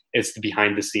time. It's the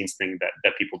behind the scenes thing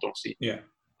that people don't see. Yeah.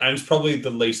 And it's probably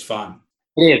the least fun.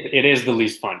 It is the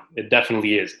least fun. It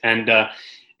definitely is.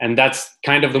 And that's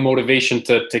kind of the motivation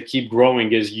to keep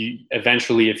growing is you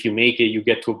eventually, if you make it, you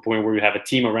get to a point where you have a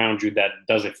team around you that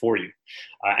does it for you.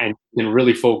 And you can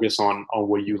really focus on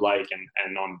what you like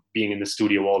and on being in the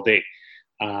studio all day.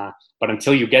 But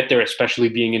until you get there, especially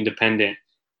being independent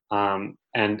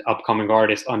and upcoming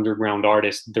artists, underground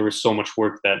artists, there is so much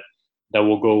work that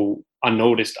will go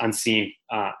unnoticed, unseen,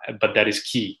 but that is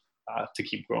key to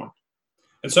keep growing.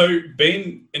 And so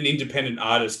being an independent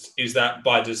artist, is that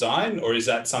by design or is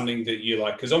that something that you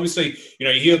like? Because obviously, you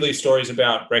hear these stories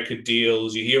about record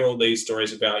deals, you hear all these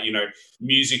stories about,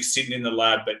 music sitting in the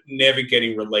lab but never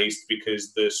getting released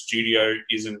because the studio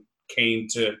isn't keen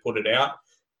to put it out.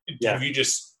 Yeah. Have you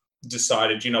just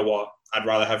decided, you know what, I'd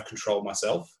rather have control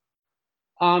myself?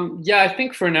 Yeah, I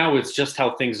think for now it's just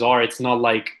how things are. It's not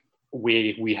like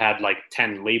we had like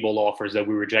 10 label offers that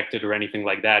we rejected or anything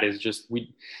like that. It's just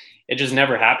it just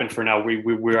never happened for now.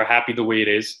 We're happy the way it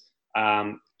is.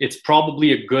 It's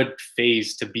probably a good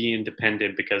phase to be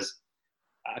independent because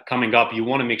coming up, you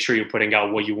want to make sure you're putting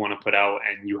out what you want to put out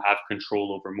and you have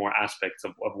control over more aspects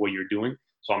of what you're doing.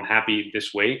 So I'm happy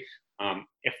this way.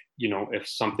 If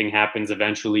something happens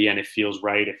eventually and it feels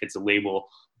right, if it's a label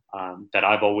that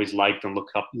I've always liked and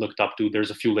looked up to,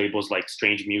 there's a few labels like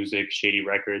Strange Music, Shady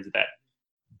Records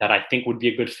that I think would be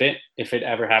a good fit if it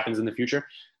ever happens in the future.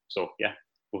 So yeah,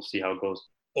 we'll see how it goes.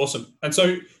 Awesome. And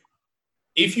so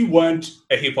if you weren't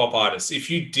a hip hop artist, if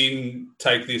you didn't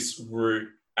take this route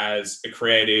as a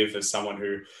creative, as someone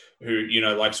who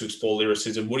likes to explore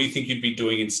lyricism? What do you think you'd be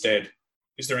doing instead?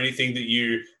 Is there anything that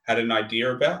you had an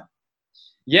idea about?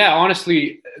 Yeah,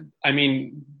 honestly, I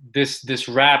mean, this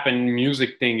rap and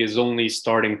music thing is only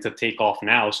starting to take off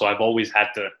now. So I've always had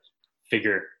to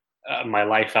figure my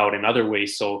life out in other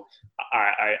ways. So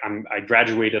I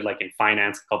graduated like in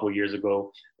finance a couple of years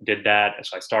ago. Did that,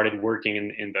 so I started working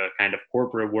in the kind of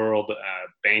corporate world,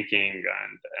 banking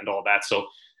and all that. So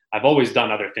I've always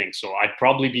done other things. So I'd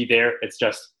probably be there. It's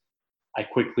just I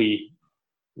quickly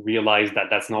realized that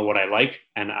that's not what I like,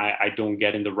 and I don't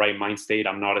get in the right mind state.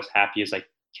 I'm not as happy as I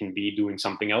can be doing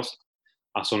something else.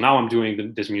 So now I'm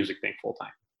doing this music thing full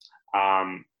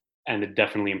time, and it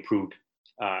definitely improved,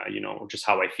 just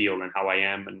how I feel and how I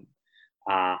am. And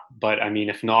but I mean,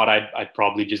 if not, I'd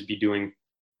probably just be doing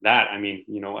that. I mean,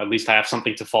 at least I have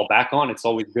something to fall back on. It's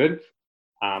always good.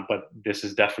 But this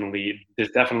definitely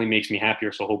makes me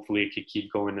happier. So hopefully it could keep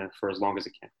going for as long as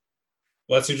it can.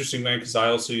 Well, that's interesting, man, because I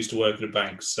also used to work at a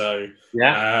bank. So,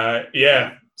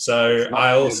 yeah. So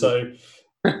I also,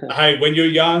 hey, when you're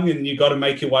young and you got to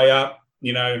make your way up,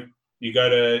 you go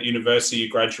to university, you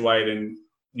graduate, and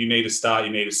you need to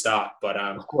start. But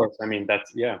of course, I mean,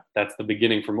 that's the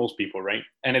beginning for most people, right?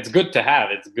 And it's good to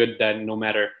have. It's good that no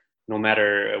matter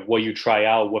what you try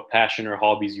out, what passion or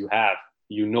hobbies you have,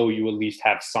 you at least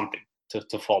have something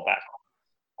to fall back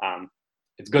on.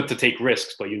 It's good to take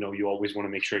risks, but you always want to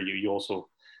make sure you also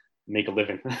make a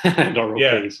living and are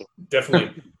okay. Yeah, so.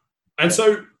 Definitely. And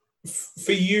so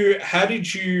for you, how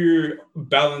did you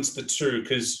balance the two?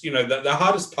 Because the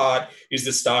hardest part is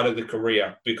the start of the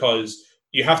career, because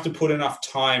you have to put enough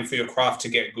time for your craft to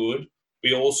get good,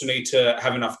 but you also need to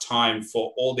have enough time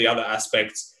for all the other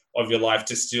aspects of your life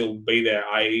to still be there,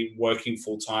 i.e. working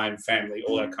full-time, family,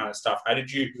 all that kind of stuff. How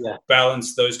did you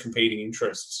balance those competing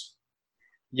interests?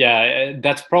 Yeah,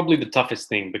 that's probably the toughest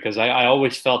thing, because I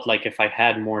always felt like if I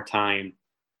had more time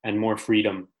and more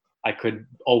freedom, I could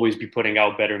always be putting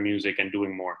out better music and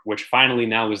doing more, which finally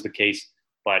now is the case.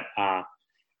 But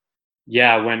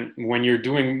when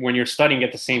you're studying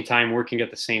at the same time, working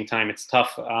at the same time, it's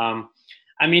tough.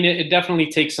 I mean, it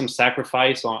definitely takes some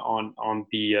sacrifice on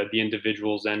the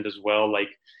individual's end as well. Like,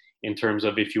 in terms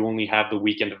of, if you only have the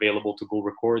weekend available to go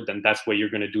record, then that's what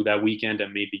you're going to do that weekend,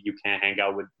 and maybe you can't hang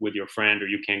out with your friend, or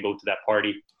you can't go to that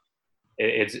party.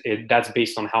 That's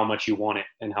based on how much you want it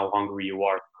and how hungry you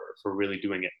are for really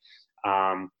doing it.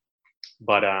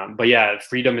 But yeah,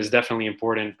 freedom is definitely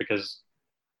important, because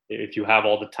if you have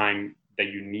all the time that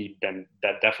you need, then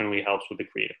that definitely helps with the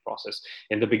creative process.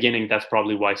 In the beginning, that's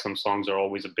probably why some songs are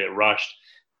always a bit rushed.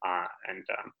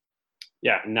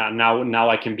 Now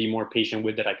I can be more patient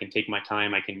with it. I can take my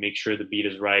time. I can make sure the beat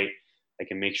is right. I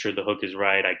can make sure the hook is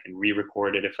right. I can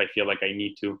re-record it if I feel like I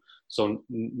need to. So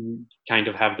kind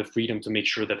of have the freedom to make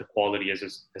sure that the quality is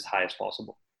as high as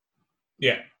possible.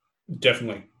 Yeah,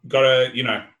 definitely. Gotta,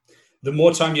 the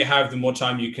more time you have, the more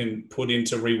time you can put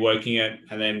into reworking it.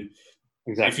 And then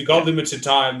if you've got limited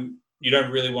time, you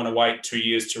don't really want to wait 2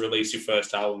 years to release your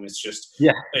first album. It's just,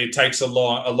 it takes a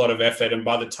lot of effort. And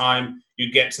by the time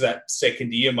you get to that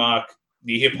second year mark,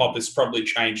 the hip hop has probably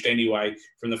changed anyway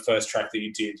from the first track that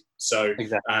you did. So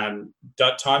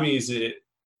timing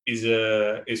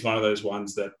is one of those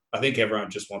ones that I think everyone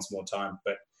just wants more time.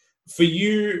 But for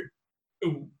you,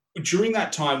 during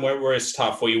that time where it's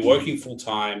tough, where you're working full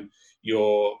time,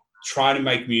 you're trying to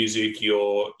make music,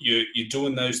 you're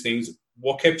doing those things,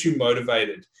 what kept you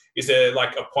motivated? Is there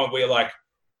like a point where you're like,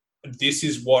 this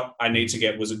is what I need to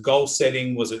get? Was it goal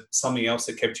setting? Was it something else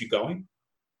that kept you going?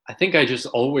 I think I just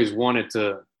always wanted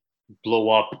to blow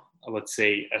up, let's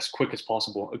say, as quick as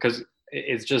possible, because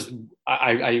it's just,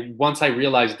 I once I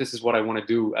realized this is what I want to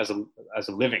do as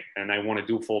a living, and I want to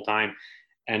do full time.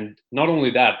 And not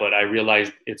only that, but I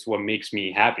realized it's what makes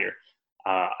me happier.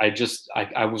 I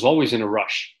was always in a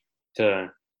rush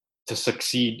to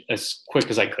succeed as quick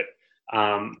as I could.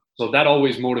 So that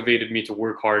always motivated me to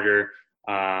work harder.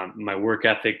 My work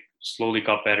ethic slowly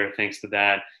got better thanks to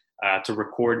that. To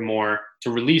record more,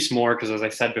 to release more, because as I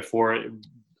said before,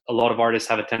 a lot of artists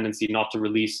have a tendency not to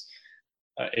release.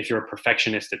 If you're a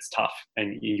perfectionist, it's tough,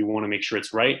 and you want to make sure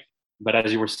it's right. But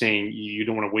as you were saying, you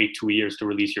don't want to wait 2 years to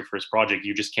release your first project.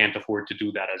 You just can't afford to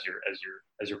do that as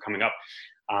you're coming up.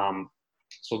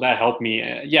 So that helped me.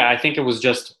 I think it was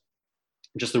just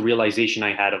the realization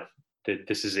I had of that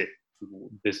this is it.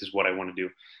 This is what I want to do.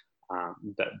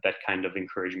 That kind of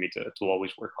encouraged me to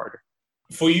always work harder.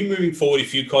 For you moving forward,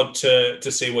 if you got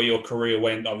to see where your career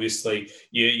went, obviously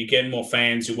you're getting more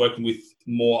fans, you're working with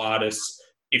more artists.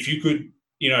 If you could,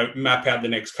 map out the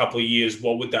next couple of years,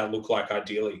 what would that look like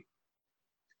ideally?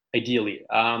 Ideally,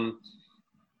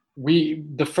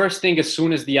 The first thing, as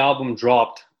soon as the album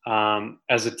dropped,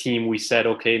 as a team, we said,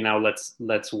 okay, now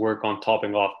let's work on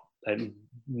topping off.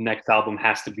 Next album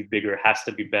has to be bigger, has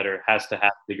to be better, has to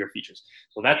have bigger features.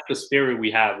 So that's the spirit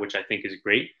we have, which I think is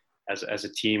great as a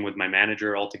team with my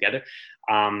manager all together.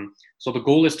 So the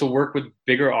goal is to work with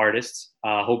bigger artists.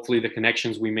 Hopefully the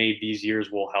connections we made these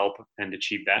years will help and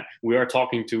achieve that. We are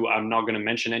talking to, I'm not going to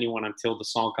mention anyone until the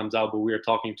song comes out, but we are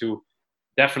talking to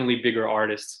definitely bigger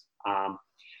artists.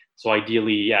 So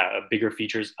ideally, yeah, bigger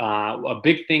features. A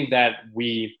big thing that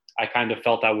I kind of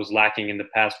felt I was lacking in the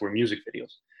past were music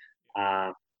videos.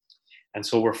 And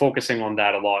so we're focusing on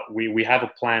that a lot. We have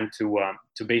a plan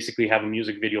to basically have a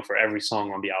music video for every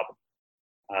song on the album.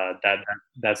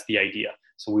 That's the idea.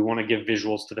 So we want to give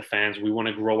visuals to the fans. We want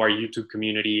to grow our YouTube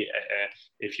community.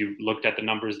 If you looked at the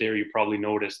numbers there, you probably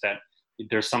noticed that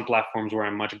there's some platforms where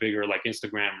I'm much bigger, like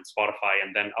Instagram and Spotify,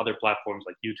 and then other platforms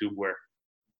like YouTube where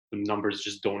the numbers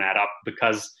just don't add up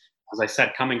because, as I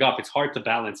said, coming up, it's hard to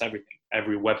balance everything,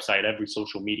 every website, every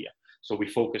social media. So we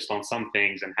focused on some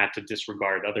things and had to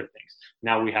disregard other things.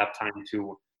 Now we have time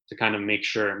to kind of make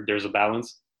sure there's a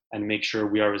balance and make sure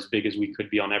we are as big as we could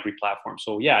be on every platform.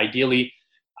 So yeah, ideally,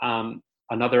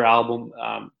 another album.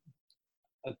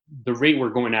 The rate we're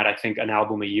going at, I think an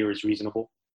album a year is reasonable.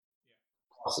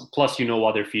 Plus,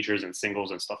 other features and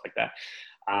singles and stuff like that.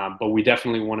 But we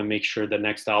definitely want to make sure the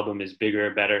next album is bigger,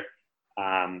 better,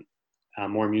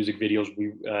 more music videos.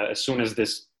 As soon as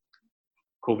this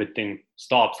COVID thing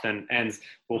stops, then ends,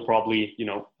 we'll probably,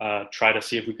 try to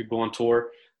see if we could go on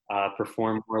tour,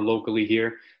 perform more locally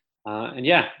here. And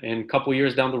yeah, in a couple of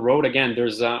years down the road, again,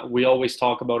 we always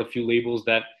talk about a few labels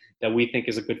that we think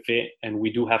is a good fit. And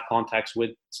we do have contacts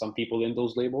with some people in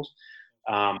those labels.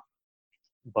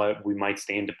 But we might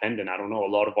stay independent. I don't know. A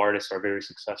lot of artists are very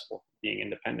successful being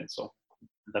independent. So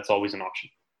that's always an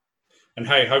option. And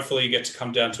hey, hopefully you get to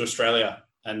come down to Australia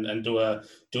and do a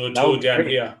tour down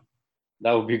here.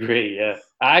 That would be great. Yeah.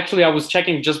 Actually, I was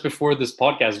checking just before this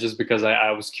podcast, just because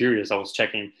I was curious. I was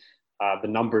checking the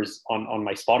numbers on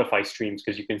my Spotify streams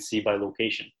because you can see by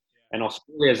location. And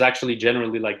Australia is actually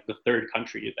generally like the third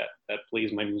country that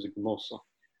plays my music the most. So.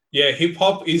 Yeah, hip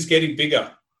hop is getting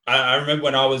bigger. I remember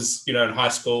when I was, in high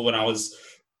school, when I was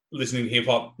listening to hip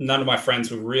hop, none of my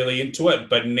friends were really into it.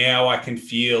 But now I can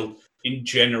feel, in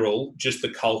general, just the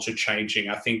culture changing.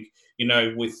 I think,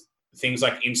 with things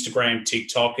like Instagram,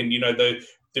 TikTok, and,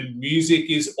 the music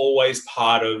is always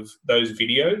part of those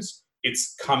videos.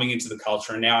 It's coming into the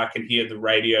culture. And now I can hear the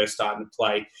radio starting to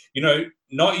play,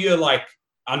 not your like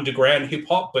underground hip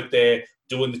hop, but they're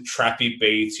doing the trappy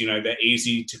beats, they're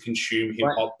easy to consume hip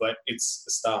hop, but it's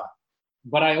the start.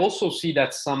 But I also see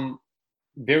that some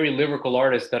very lyrical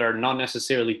artists that are not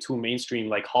necessarily too mainstream,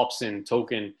 like Hobson,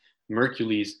 Token,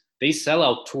 Mercules, they sell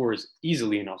out tours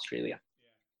easily in Australia.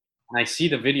 And I see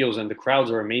the videos and the crowds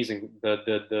are amazing.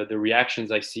 The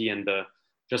reactions I see and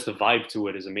just the vibe to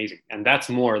it is amazing. And that's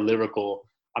more lyrical.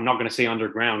 I'm not going to say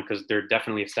underground because they're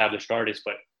definitely established artists,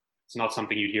 but it's not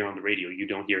something you'd hear on the radio. You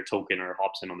don't hear Token or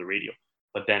Hobson on the radio.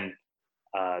 But then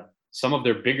some of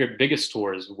their biggest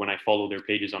tours, when I follow their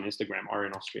pages on Instagram, are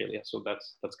in Australia. So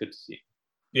that's good to see.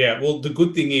 Yeah, well, the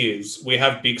good thing is we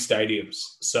have big stadiums.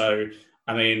 So,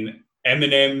 I mean,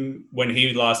 Eminem, when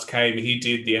he last came, he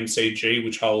did the MCG,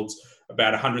 which holds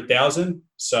about 100,000.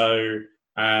 So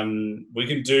we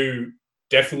can do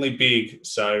definitely big.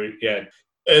 So, yeah,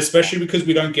 especially because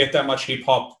we don't get that much hip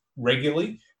hop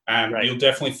regularly. Right. You'll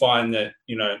definitely find that,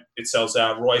 it sells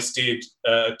out. Royce did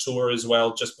a tour as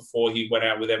well just before he went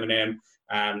out with Eminem.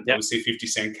 Obviously 50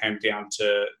 Cent came down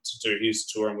to do his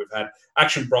tour, and we've had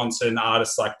Action Bronson,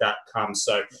 artists like that come.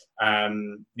 So,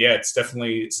 it's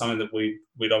definitely something that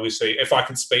we'd obviously, if I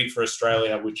can speak for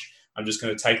Australia, which I'm just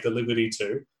going to take the liberty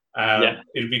to,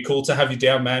 it'd be cool to have you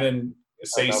down, man, and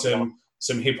see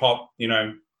some hip hop,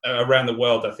 around the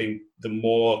world. I think the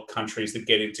more countries that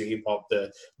get into hip hop,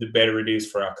 the better it is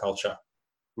for our culture.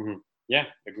 Mm-hmm. Yeah,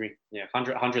 agree. Yeah,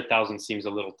 100,000 seems a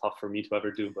little tough for me to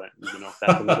ever do, but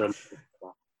that's another.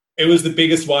 It was the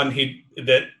biggest one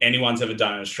that anyone's ever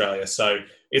done in Australia. So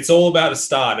it's all about a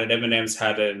start, and Eminem's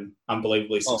had an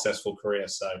unbelievably successful career.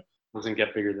 So doesn't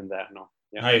get bigger than that, no.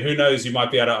 Yeah. Hey, who knows? You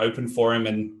might be able to open for him,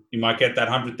 and you might get that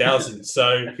 100,000.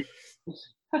 So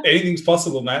anything's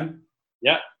possible, man.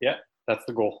 Yeah, that's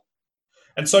the goal.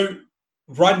 And so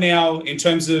right now, in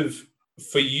terms of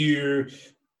for you,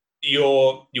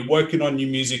 you're working on new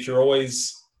music. You're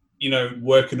always,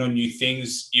 working on new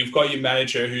things. You've got your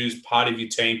manager who's part of your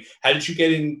team. How did you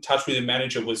get in touch with your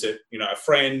manager? Was it, a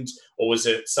friend, or was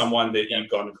it someone that you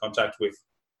got in contact with?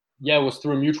 Yeah, it was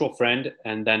through a mutual friend.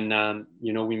 And then,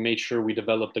 we made sure we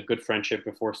developed a good friendship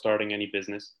before starting any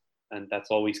business. and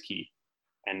that's always key.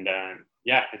 And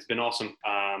yeah, it's been awesome.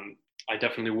 I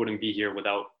definitely wouldn't be here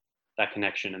without that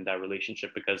connection and that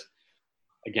relationship, because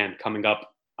again, coming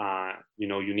up, you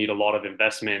know, you need a lot of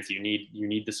investments, you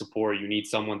need the support, you need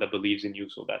someone that believes in you.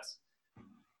 So that's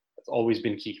always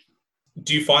been key.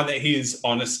 Do you find that he's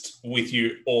honest with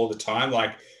you all the time?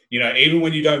 Like, you know, even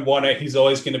when you don't want it, he's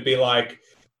always going to be like,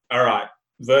 all right,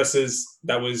 Versvs,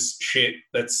 that was shit,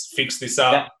 let's fix this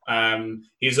up. Yeah.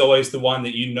 He's always the one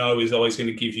that you know is always going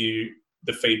to give you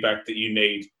the feedback that you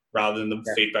need rather than the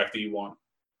feedback that you want.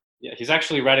 Yeah, he's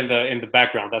actually right in the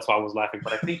background. That's why I was laughing.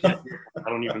 But I think I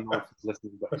don't even know if he's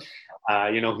listening.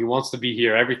 But you know, he wants to be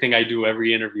here. Everything I do,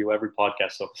 every interview, every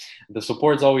podcast. So the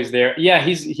support's always there. Yeah,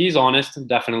 he's honest.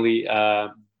 Definitely,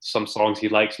 some songs he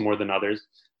likes more than others.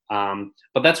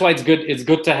 But that's why it's good. It's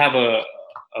good to have a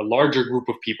larger group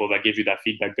of people that give you that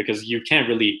feedback, because you can't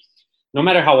really, no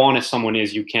matter how honest someone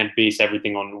is, you can't base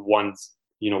everything on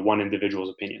one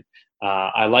individual's opinion.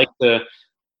 I like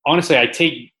honestly, I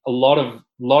take a lot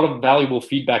of valuable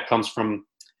feedback comes from,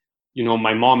 you know,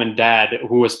 my mom and dad,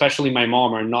 who, especially my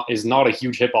mom, is not a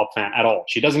huge hip hop fan at all.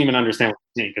 She doesn't even understand what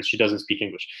I'm saying because she doesn't speak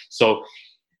English. So,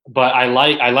 but I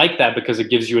like that because it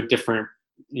gives you a different,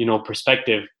 you know,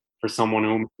 perspective for someone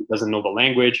who doesn't know the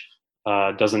language,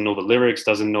 doesn't know the lyrics,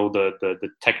 doesn't know the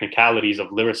technicalities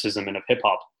of lyricism and of hip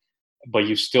hop, but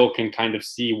you still can kind of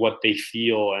see what they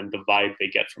feel and the vibe they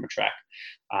get from a track.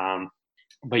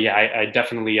 But yeah,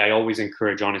 I always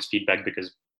encourage honest feedback, because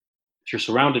if you're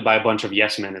surrounded by a bunch of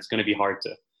yes men, it's going to be hard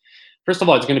to, first of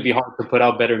all, it's going to be hard to put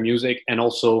out better music, and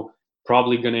also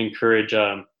probably going to encourage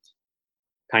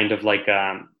kind of like,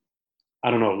 I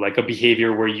don't know, like a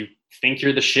behavior where you think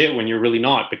you're the shit when you're really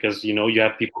not, because, you know, you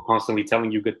have people constantly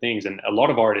telling you good things. And a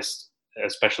lot of artists,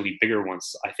 especially bigger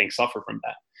ones, I think suffer from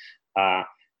that.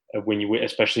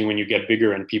 Especially when you get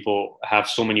bigger and people have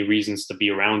so many reasons to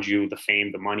be around you, the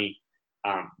fame, the money,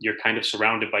 you're kind of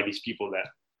surrounded by these people that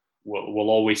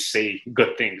will always say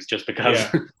good things just because.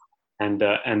 Yeah.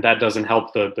 and that doesn't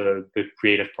help the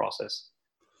creative process.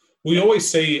 We always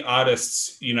see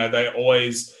artists, you know, they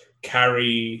always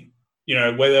carry, you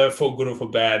know, whether for good or for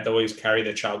bad, they always carry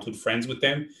their childhood friends with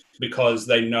them, because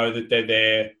they know that they're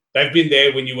there. They've been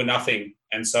there when you were nothing.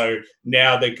 And so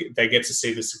now they get to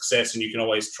see the success, and you can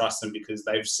always trust them because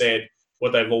they've said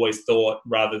what they've always thought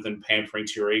rather than pampering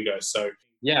to your ego. So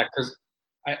yeah, because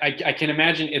I can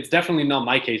imagine, it's definitely not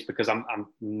my case because I'm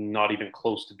not even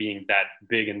close to being that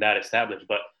big and that established.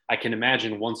 But I can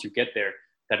imagine once you get there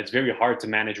that it's very hard to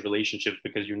manage relationships,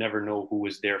 because you never know who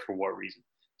is there for what reason.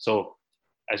 So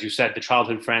as you said, the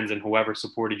childhood friends and whoever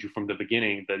supported you from the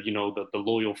beginning, the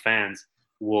loyal fans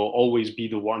will always be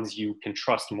the ones you can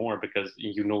trust more, because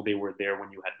you know they were there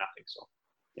when you had nothing. So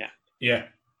yeah,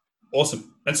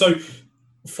 awesome. And so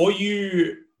for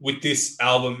you, with this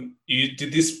album,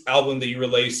 did this album that you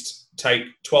released take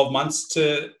 12 months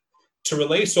to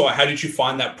release, or how did you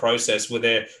find that process? Were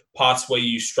there parts where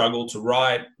you struggled to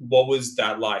write? What was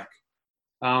that like?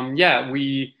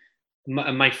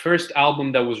 My first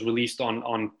album that was released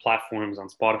on platforms, on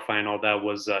Spotify and all that,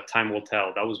 was Time Will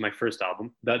Tell. That was my first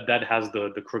album. That has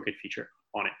the Crooked feature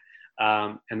on it.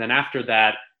 And then after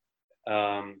that,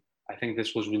 I think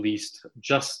this was released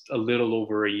just a little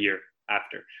over a year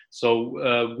after.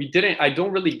 So I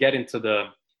don't really get into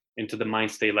the mind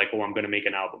state like, oh, I'm going to make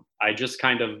an album. I just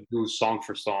kind of do song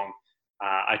for song.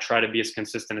 I try to be as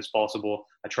consistent as possible.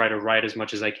 I try to write as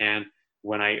much as I can.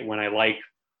 When I like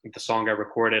the song I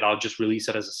recorded, I'll just release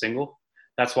it as a single.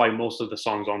 That's why most of the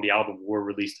songs on the album were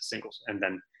released as singles. And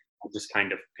then I'll just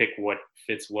kind of pick what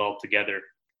fits well together.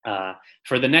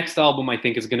 For the next album, I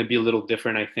think is going to be a little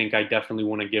different. I think I definitely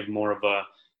want to give more of a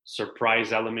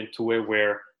surprise element to it,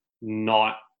 where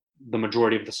not the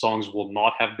majority of the songs will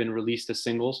not have been released as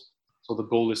singles. So the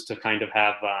goal is to kind of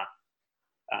have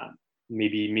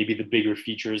maybe the bigger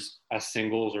features as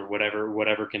singles, or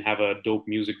whatever can have a dope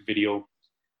music video,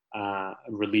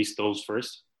 release those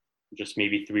first, just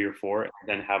maybe 3 or 4, and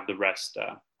then have the rest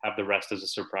as a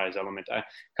surprise element.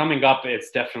 Coming up, it's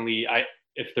definitely,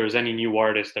 if there's any new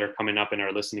artists that are coming up and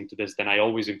are listening to this, then I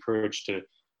always encourage to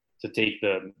take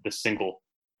the single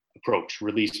approach,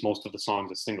 release most of the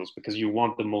songs as singles, because you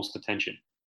want the most attention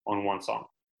on one song.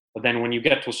 But then when you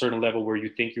get to a certain level where you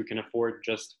think you can afford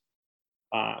just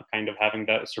kind of having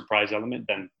that surprise element,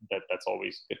 then that's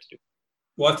always good to do.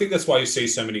 Well, I think that's why you see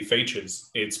so many features.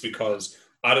 It's because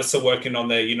artists are working on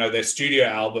their studio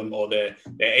album or their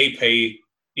EP,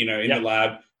 in the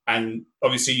lab. And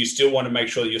obviously you still want to make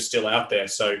sure that you're still out there.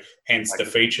 So hence the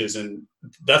features. And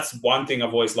that's one thing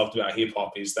I've always loved about hip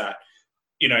hop, is that,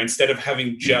 instead of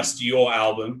having just your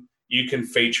album, you can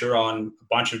feature on a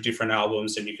bunch of different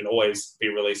albums and you can always be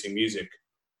releasing music.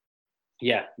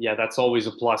 Yeah, that's always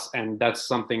a plus, and that's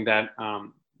something that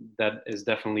that is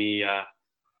definitely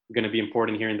going to be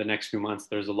important here in the next few months.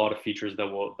 There's a lot of features that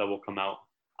will come out,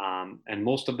 and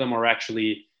most of them are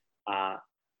actually.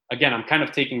 Again, I'm kind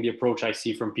of taking the approach I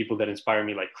see from people that inspire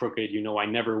me, like Crooked. I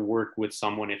never work with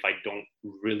someone if I don't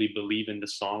really believe in the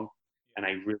song, and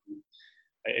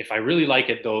if I really like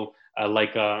it though,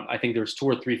 I think there's 2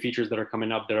 or 3 features that are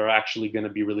coming up that are actually going to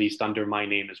be released under my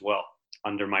name as well,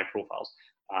 under my profiles,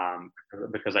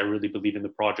 because I really believe in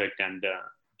the project, and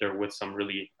they're with some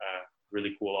really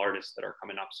cool artists that are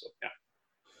coming up. So yeah.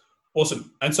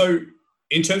 Awesome. And so,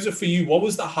 in terms of for you, what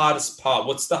was the hardest part?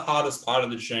 What's the hardest part of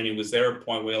the journey? Was there a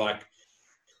point where like,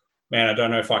 man, I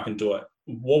don't know if I can do it?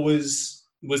 Was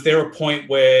there a point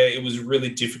where it was really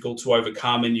difficult to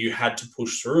overcome and you had to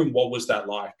push through? And what was that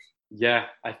like? Yeah,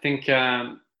 I think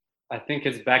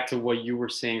it's back to what you were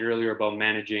saying earlier about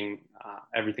managing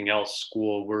everything else,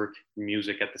 school, work,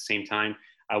 music at the same time.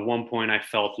 At one point, I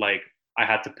felt like I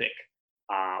had to pick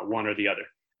one or the other.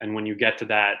 And when you get to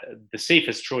that, the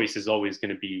safest choice is always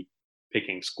going to be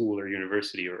picking school or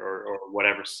university or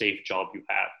whatever safe job you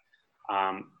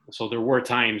have. So there were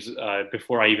times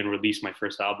before I even released my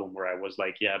first album where I was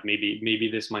like, yeah, maybe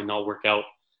this might not work out,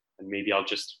 and maybe I'll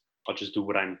just do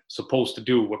what I'm supposed to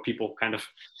do, what people kind of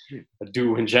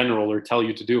do in general or tell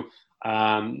you to do.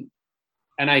 And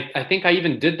I think I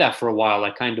even did that for a while.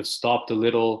 I kind of stopped a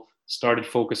little, started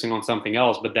focusing on something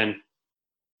else, but then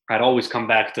I'd always come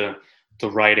back to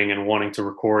writing and wanting to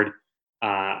record.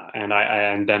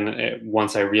 And then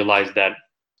once I realized that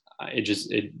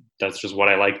that's just what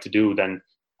I like to do, then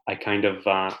I kind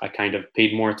of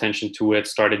paid more attention to it,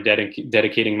 started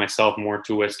dedicating myself more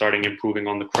to it, starting improving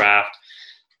on the craft.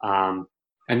 And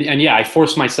yeah, I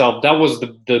forced myself. That was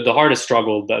the hardest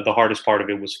struggle. The hardest part of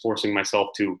it was forcing myself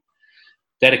to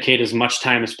dedicate as much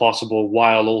time as possible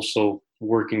while also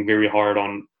working very hard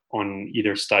on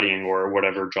either studying or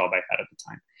whatever job I had at the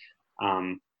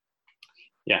time.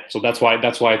 Yeah, so that's why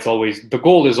it's always, the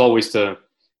goal is always to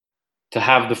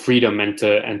have the freedom and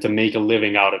to make a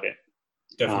living out of it.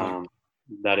 Definitely.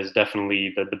 That is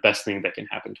definitely the best thing that can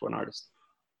happen to an artist.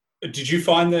 Did you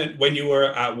find that when you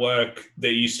were at work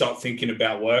that you stopped thinking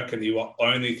about work and you were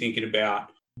only thinking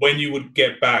about when you would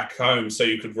get back home so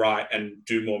you could write and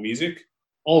do more music?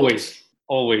 Always.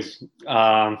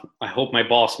 I hope my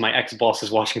ex-boss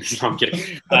is watching this. No, I'm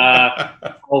kidding.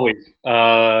 Always.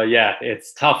 Yeah,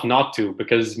 it's tough not to,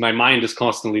 because my mind is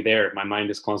constantly there. My mind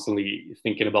is constantly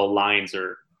thinking about lines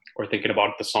or thinking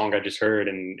about the song I just heard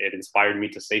and it inspired me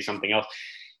to say something else.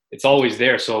 It's always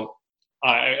there. So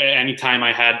anytime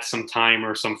I had some time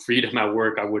or some freedom at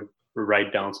work, I would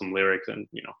write down some lyrics and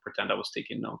pretend I was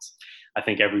taking notes. I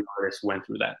think every artist went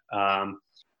through that.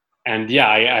 And yeah,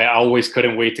 I always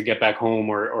couldn't wait to get back home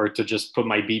or to just put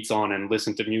my beats on and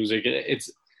listen to music. If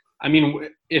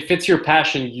it's your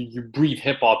passion, you breathe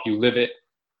hip hop, you live it,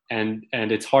 and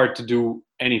it's hard to do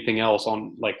anything else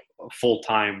on like full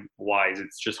time wise.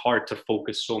 It's just hard to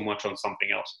focus so much on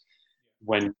something else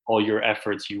when all your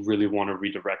efforts you really want to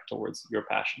redirect towards your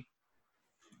passion.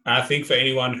 I think for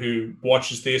anyone who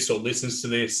watches this or listens to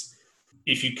this,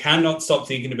 if you cannot stop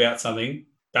thinking about something,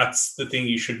 that's the thing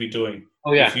you should be doing.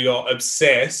 Oh yeah. If you're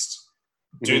obsessed,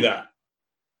 do that.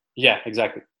 Yeah,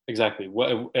 exactly.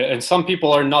 And some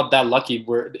people are not that lucky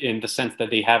in the sense that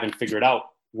they haven't figured out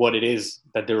what it is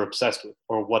that they're obsessed with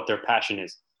or what their passion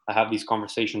is. I have these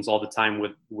conversations all the time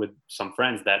with some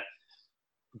friends that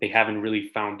they haven't really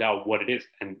found out what it is.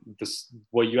 And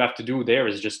what you have to do there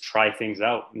is just try things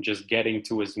out and just get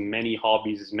into as many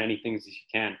hobbies, as many things as you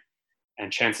can.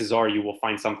 And chances are you will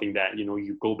find something that,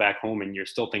 you go back home and you're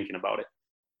still thinking about it.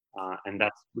 And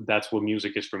that's what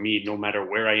music is for me. No matter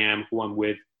where I am, who I'm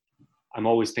with, I'm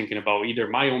always thinking about either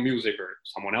my own music or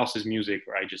someone else's music,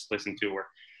 or I just listen to,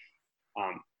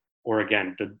 or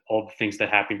again, all the things that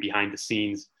happen behind the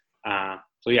scenes.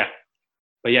 So yeah,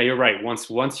 but yeah, you're right.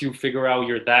 Once you figure out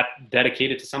you're that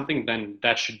dedicated to something, then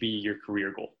that should be your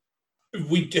career goal.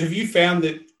 Have you found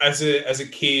that as a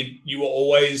kid you were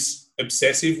always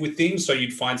obsessive with things, so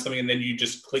you'd find something and then you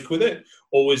just click with it,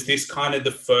 or was this kind of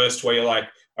the first where you're like,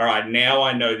 all right, now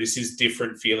I know this is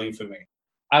different feeling for me?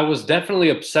 I was definitely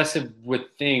obsessive with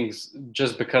things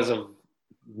just because of,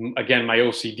 again, my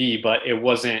OCD, but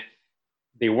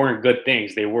they weren't good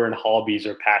things. They weren't hobbies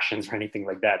or passions or anything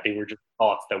like that. They were just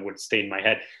thoughts that would stay in my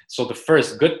head. So the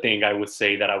first good thing I would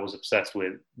say that I was obsessed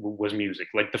with was music.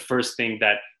 Like the first thing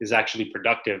that is actually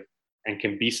productive and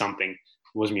can be something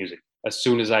was music. As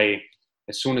soon as I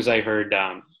heard,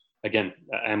 again,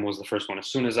 M was the first one. As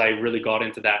soon as I really got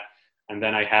into that, And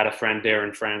then I had a friend there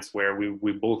in France where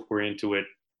we both were into it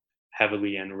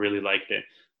heavily and really liked it.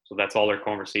 So that's all our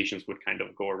conversations would kind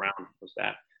of go around, was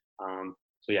that.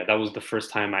 So yeah, that was the first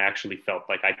time I actually felt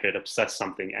like I could obsess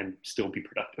something and still be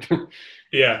productive.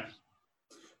 Yeah.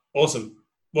 Awesome.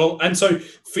 Well, and so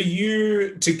for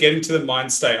you to get into the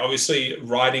mind state, obviously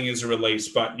writing is a release,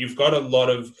 but you've got a lot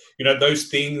of, those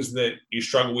things that you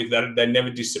struggle with, that they never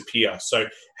disappear. So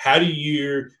how do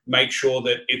you make sure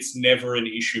that it's never an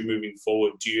issue moving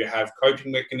forward? Do you have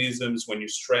coping mechanisms when you're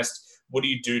stressed? What do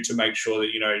you do to make sure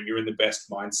that, you're in the best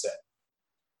mindset?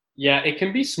 Yeah, it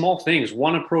can be small things.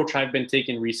 One approach I've been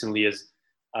taking recently is,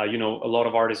 a lot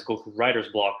of artists go through writer's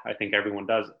block. I think everyone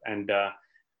does. And,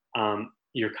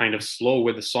 you're kind of slow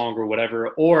with the song or whatever,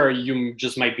 or you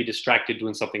just might be distracted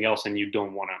doing something else and you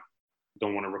don't want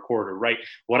to record or write.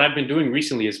 What I've been doing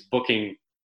recently is booking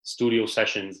studio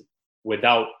sessions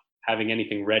without having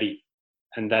anything ready,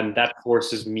 and then that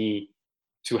forces me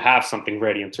to have something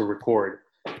ready and to record.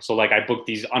 So like I book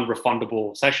these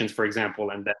unrefundable sessions, for example,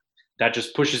 and that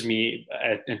just pushes me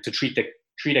to treat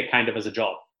it kind of as a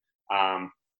job.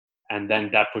 And then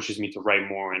that pushes me to write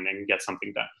more and then get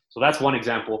something done. So that's one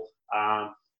example.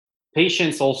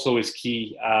 Patience also is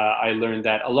key. I learned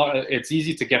that it's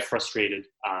easy to get frustrated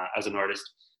as an artist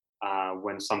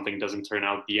when something doesn't turn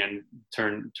out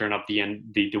turn up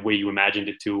the way you imagined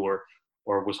it to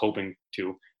or was hoping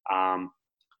to.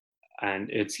 And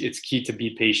it's key to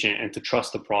be patient and to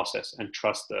trust the process and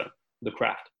trust the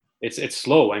craft. It's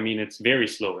slow. I mean, it's very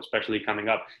slow, especially coming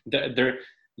up.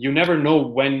 You never know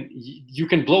when you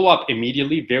can blow up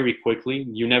immediately, very quickly.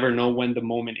 You never know when the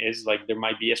moment is. Like there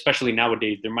might be, especially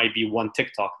nowadays, there might be one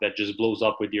TikTok that just blows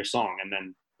up with your song, and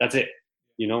then that's it.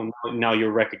 Now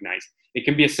you're recognized. It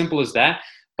can be as simple as that.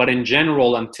 But in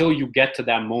general, until you get to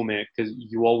that moment, because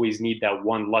you always need that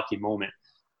one lucky moment.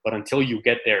 But until you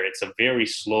get there, it's a very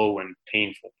slow and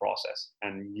painful process,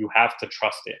 and you have to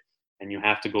trust it, and you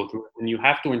have to go through it, and you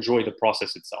have to enjoy the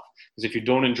process itself. Because if you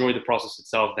don't enjoy the process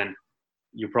itself, then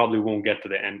you probably won't get to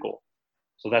the end goal.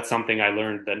 So that's something I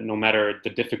learned, that no matter the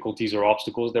difficulties or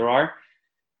obstacles there are,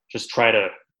 just try to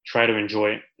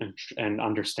enjoy it and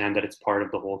understand that it's part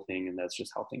of the whole thing, and that's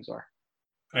just how things are.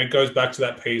 And it goes back to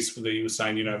that piece that you were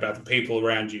saying, about the people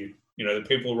around you. The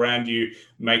people around you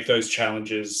make those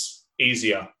challenges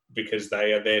easier because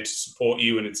they are there to support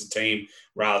you, and it's a team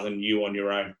rather than you on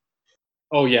your own.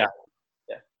 Oh yeah.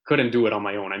 Couldn't do it on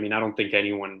my own. I mean, I don't think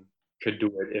anyone could do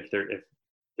it if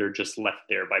they're just left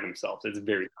there by themselves. It's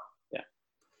very tough. Yeah.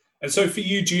 And so for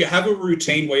you, do you have a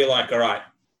routine where you're like, all right,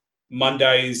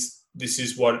 Mondays, this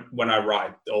is when I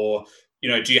write? Or,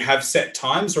 do you have set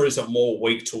times, or is it more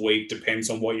week to week,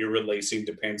 depends on what you're releasing,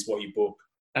 depends what you book?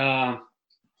 I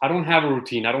don't have a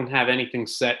routine. I don't have anything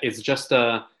set. It's just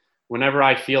whenever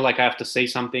I feel like I have to say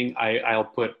something, I'll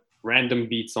put random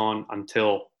beats on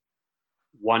until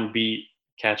one beat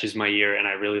catches my ear and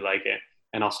I really like it,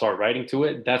 and I'll start writing to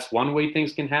it. That's one way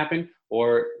things can happen.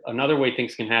 Or another way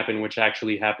things can happen, which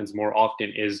actually happens more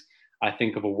often, is I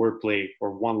think of a wordplay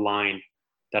or one line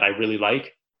that I really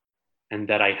like and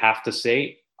that I have to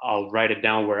say. I'll write it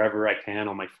down wherever I can,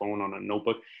 on my phone, on a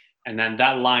notebook, and then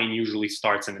that line usually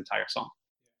starts an entire song.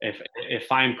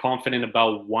 If I'm confident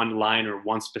about one line or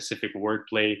one specific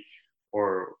wordplay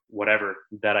or whatever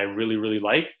that I really, really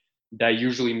like, that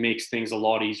usually makes things a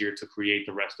lot easier to create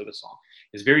the rest of the song.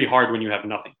 It's very hard when you have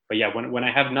nothing. But yeah, when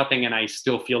I have nothing and I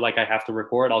still feel like I have to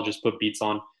record, I'll just put beats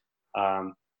on,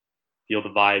 feel the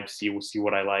vibe, see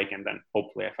what I like, and then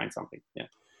hopefully I find something. Yeah.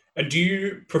 And do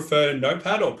you prefer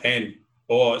notepad or pen?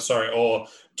 Or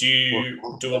do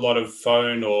you do a lot of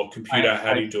phone or computer?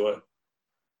 How do you do it?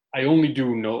 I only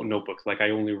do notebooks. Like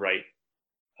I only write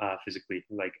physically.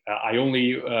 Like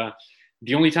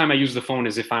the only time I use the phone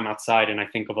is if I'm outside and I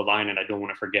think of a line and I don't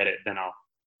want to forget it, then I'll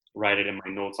write it in my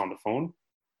notes on the phone.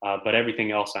 But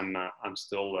everything else, I'm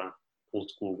still old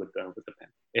school with the pen.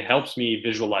 It helps me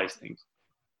visualize things.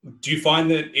 Do you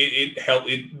find that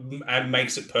it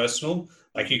makes it personal?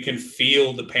 Like you can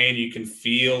feel the pen, you can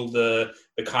feel the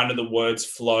kind of the words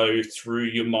flow through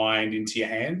your mind into your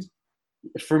hand?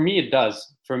 For me, it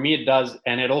does.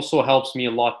 And it also helps me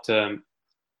a lot.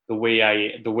 The way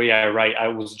I write, I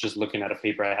was just looking at a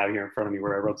paper I have here in front of me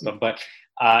where I wrote stuff, but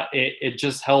it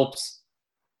just helps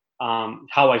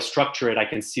how I structure it. I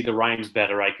can see the rhymes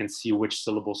better. I can see which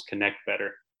syllables connect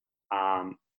better.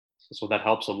 So that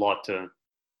helps a lot to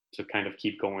kind of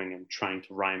keep going and trying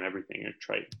to rhyme everything and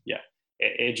try. Yeah,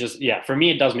 it just, yeah, for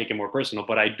me, it does make it more personal,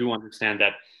 but I do understand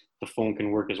that the phone can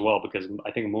work as well, because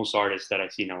I think most artists that I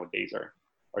see nowadays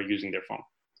are using their phone.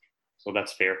 So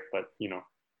that's fair, but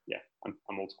yeah,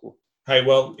 I'm old school. Hey,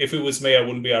 well, if it was me, I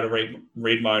wouldn't be able to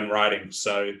read my own writing.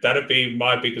 So that'd be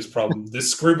my biggest problem. The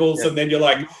scribbles, Yeah. and then you're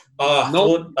like, oh,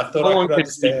 I thought No I one could can read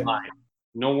understand. mine.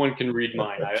 No one can read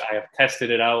mine. I have tested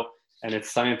it out, and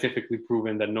it's scientifically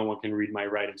proven that no one can read my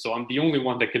writing. So I'm the only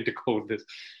one that can decode this.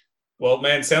 Well,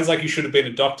 man, sounds like you should have been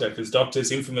a doctor, because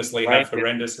doctors infamously Right? have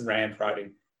horrendous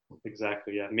handwriting.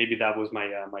 Exactly. Yeah. Maybe that was my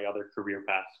my other career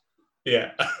path.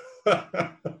 Yeah.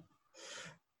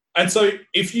 And so,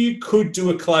 if you could do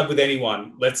a collab with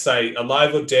anyone, let's say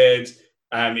alive or dead,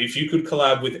 if you could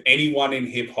collab with anyone in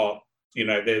hip hop,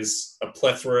 there's a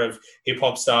plethora of hip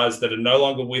hop stars that are no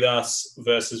longer with us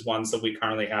versus ones that we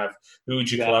currently have. Who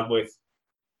would you Yeah. collab with?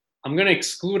 I'm going to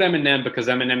exclude Eminem because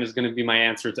Eminem is going to be my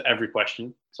answer to every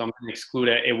question. So I'm going to exclude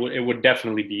it. It would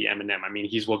definitely be Eminem. I mean,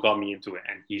 he's what got me into it,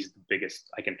 and he's the biggest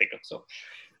I can think of. So,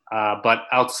 but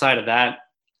outside of that,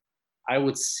 I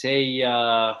would say,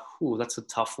 that's a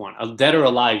tough one. Dead or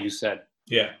Alive, you said.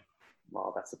 Yeah.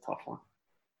 Wow, that's a tough one.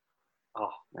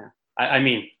 Oh man, I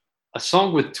mean, a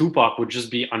song with Tupac would just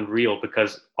be unreal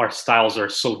because our styles are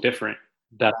so different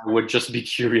that I would just be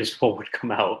curious what would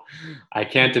come out. I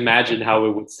can't imagine how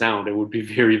it would sound. It would be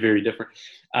very, very different.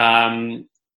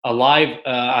 Alive,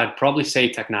 I'd probably say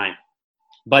Tech Nine.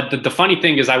 But the funny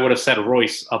thing is, I would have said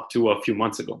Royce up to a few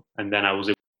months ago, and then I was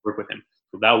able to work with him.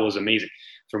 So that was amazing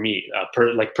for me.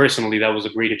 Personally, that was a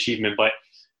great achievement. But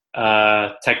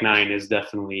Tech Nine is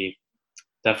definitely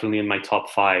in my top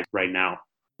 5 right now.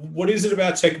 What is it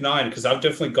about Tech Nine? Because I've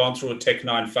definitely gone through a Tech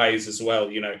Nine phase as well.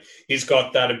 He's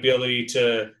got that ability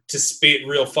to spit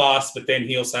real fast, but then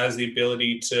he also has the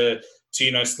ability to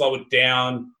slow it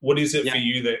down. What is it for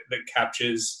you that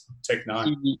captures Tech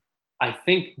Nine? I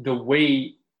think the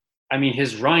way, I mean,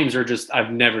 his rhymes are just,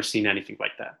 I've never seen anything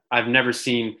like that. I've never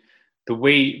seen the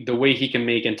way he can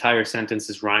make entire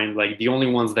sentences rhyme. Like the only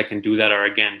ones that can do that are,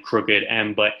 again, Crooked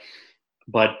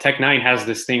but Tech Nine has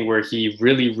this thing where he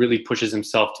really, really pushes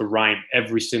himself to rhyme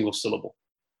every single syllable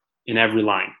in every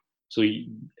line. So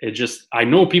I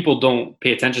know people don't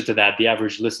pay attention to that. The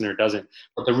average listener doesn't.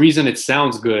 But the reason it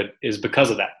sounds good is because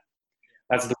of that.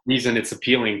 That's the reason it's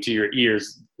appealing to your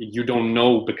ears. You don't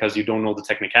know because you don't know the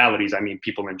technicalities. I mean,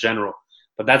 people in general.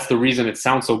 But that's the reason it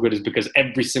sounds so good is because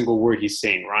every single word he's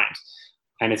saying rhymes.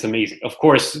 And it's amazing. Of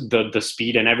course, the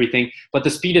speed and everything, but the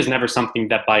speed is never something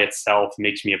that by itself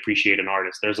makes me appreciate an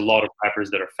artist. There's a lot of rappers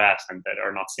that are fast and that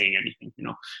are not saying anything,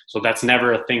 So that's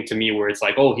never a thing to me where it's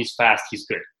like, oh, he's fast, he's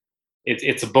good.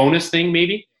 It's a bonus thing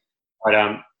maybe,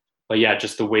 but yeah,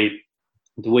 just the way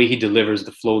he delivers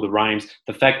the flow, the rhymes,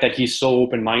 the fact that he's so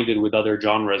open-minded with other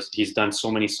genres. He's done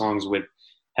so many songs with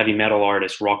heavy metal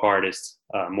artists, rock artists,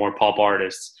 more pop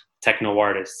artists, techno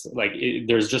artists. Like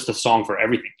there's just a song for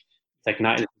everything. His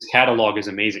catalog is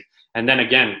amazing. And then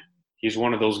again, he's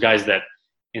one of those guys that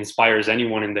inspires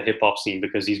anyone in the hip hop scene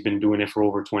because he's been doing it for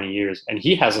over 20 years. And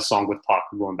he has a song with Pac,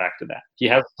 going back to that. He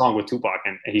has a song with Tupac,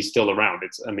 and he's still around.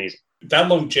 It's amazing. That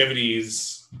longevity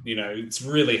is, it's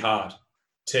really hard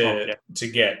to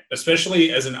get,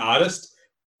 especially as an artist.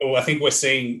 Well, I think we're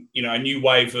seeing, a new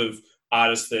wave of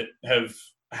artists that have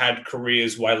had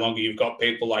careers way longer. You've got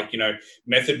people like,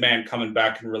 Method Man coming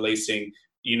back and releasing,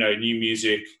 new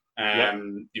music.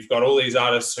 You've got all these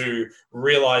artists who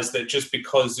realize that just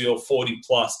because you're 40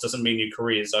 plus doesn't mean your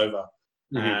career is over.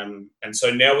 Mm-hmm. And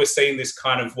so now we're seeing this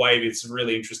kind of wave. It's a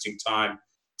really interesting time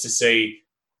to see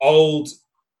old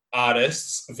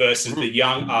artists versus the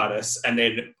young artists and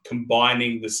then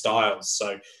combining the styles.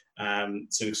 So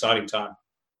it's an exciting time.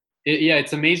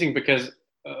 It's amazing because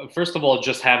first of all,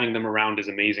 just having them around is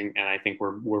amazing, and I think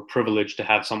we're privileged to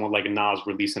have someone like Nas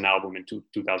release an album in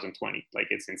 2020. Like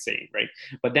it's insane, right?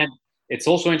 But then it's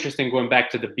also interesting going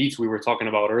back to the beats we were talking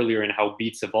about earlier and how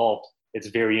beats evolved. It's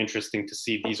very interesting to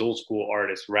see these old school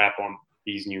artists rap on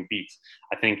these new beats.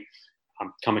 I think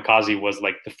Kamikaze was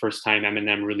like the first time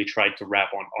Eminem really tried to rap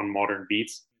on modern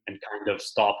beats and kind of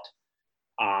stopped.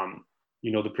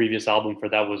 The previous album for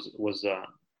that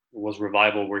was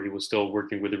Revival, where he was still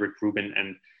working with Rick Rubin,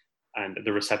 and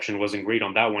the reception wasn't great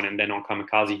on that one. And then on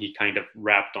Kamikaze, he kind of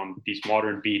rapped on these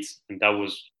modern beats, and that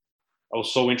was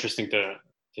so interesting to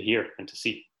hear and to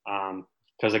see.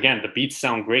 Because again, the beats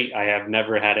sound great. I have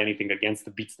never had anything against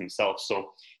the beats themselves.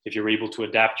 So if you're able to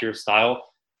adapt your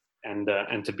style and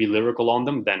to be lyrical on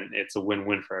them, then it's a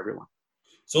win-win for everyone.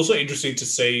 It's also interesting to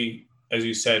see, as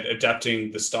you said,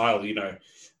 adapting the style.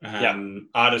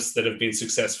 Artists that have been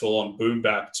successful on boom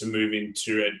bap to move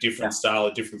into a different style,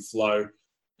 a different flow.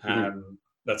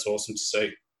 That's awesome to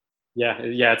see. Yeah,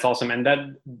 it's awesome. And that,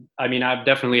 I mean, I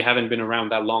definitely haven't been around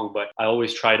that long, but I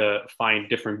always try to find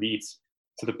different beats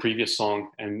to the previous song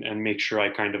and make sure I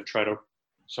kind of try to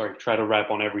try to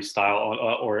rap on every style,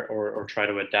 or try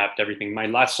to adapt everything. My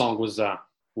last song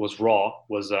was Raw,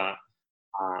 was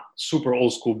super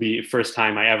old school beat. First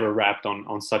time I ever rapped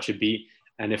on such a beat,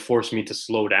 and it forced me to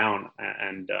slow down,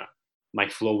 and my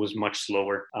flow was much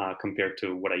slower compared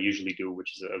to what I usually do,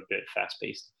 which is a bit fast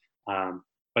paced.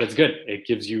 But it's good. It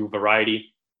gives you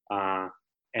variety.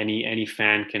 Any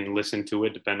fan can listen to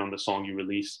it, depend on the song you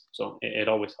release. So it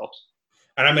always helps.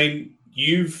 And I mean,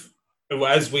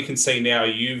 as we can see now,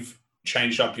 you've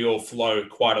changed up your flow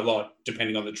quite a lot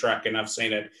depending on the track, and I've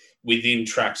seen it within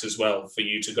tracks as well, for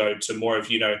you to go to more of,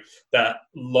 that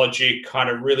Logic kind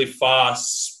of really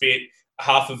fast spit,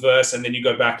 half a verse, and then you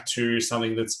go back to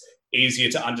something that's easier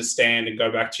to understand and go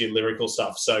back to your lyrical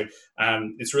stuff. So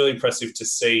it's really impressive to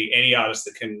see any artist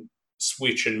that can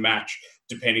switch and match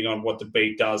depending on what the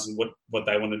beat does and what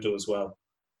they want to do as well.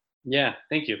 Yeah,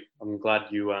 thank you. I'm glad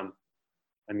you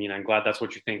I'm glad that's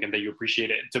what you think and that you appreciate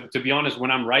it. To be honest,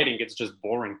 when I'm writing, it's just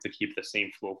boring to keep the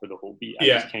same flow for the whole beat. I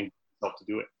just can't get myself to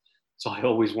do it. So I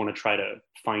always want to try to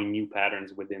find new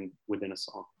patterns within a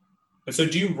song. And so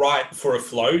do you write for a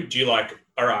flow? Do you like,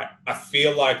 all right, I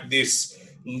feel like this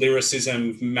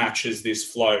lyricism matches this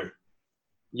flow?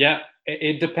 Yeah,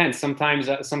 it depends.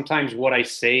 Sometimes what I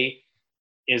say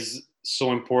is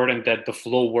so important that the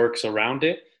flow works around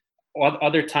it.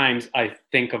 Other times I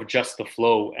think of just the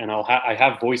flow, and I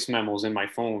have voice memos in my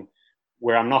phone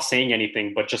where I'm not saying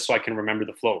anything, but just so I can remember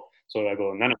the flow. So I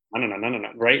go, no,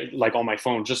 right? Like on my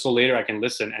phone, just so later I can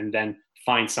listen and then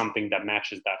find something that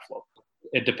matches that flow.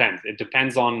 It depends. It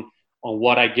depends on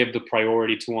what I give the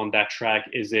priority to on that track.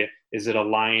 Is it a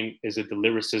line? Is it the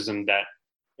lyricism that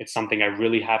it's something I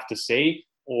really have to say?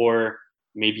 Or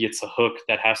maybe it's a hook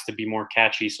that has to be more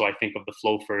catchy. So I think of the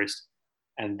flow first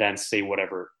and then say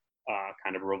whatever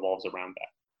kind of revolves around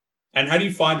that. And how do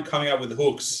you find coming up with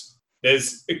hooks?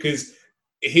 Because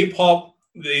hip hop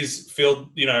is filled,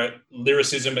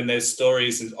 lyricism, and there's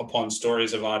stories upon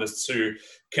stories of artists who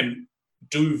can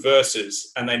do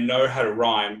verses and they know how to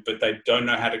rhyme, but they don't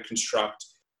know how to construct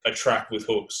a track with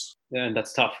hooks. Yeah, and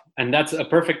that's tough. And that's a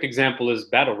perfect example is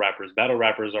battle rappers. Battle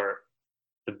rappers are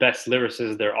the best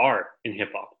lyricists there are in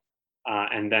hip hop.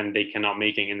 And then they cannot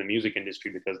make it in the music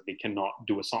industry because they cannot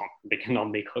do a song. They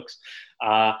cannot make hooks.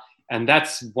 And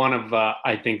that's one of,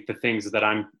 I think, the things that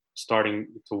I'm starting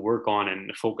to work on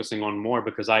and focusing on more,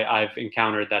 because I've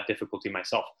encountered that difficulty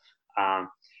myself.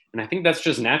 And I think that's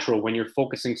just natural. When you're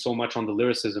focusing so much on the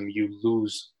lyricism, you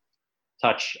lose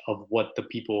touch of what the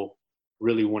people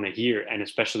really want to hear. And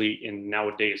especially in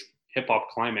nowadays hip hop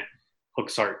climate,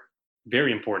 hooks are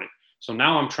very important. So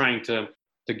now I'm trying to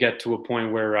get to a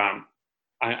point where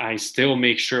I still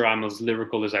make sure I'm as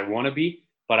lyrical as I want to be,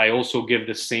 but I also give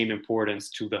the same importance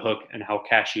to the hook and how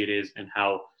catchy it is and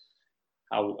how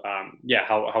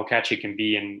catchy it can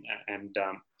be, and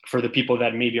for the people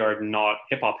that maybe are not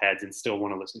hip hop heads and still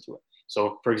want to listen to it.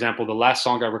 So, for example, the last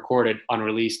song I recorded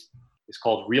unreleased is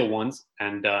called "Real Ones,"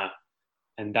 and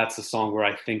that's the song where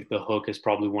I think the hook is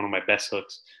probably one of my best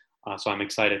hooks. So I'm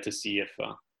excited to see if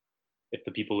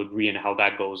the people agree and how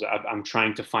that goes. I'm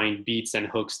trying to find beats and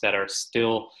hooks that are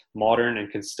still modern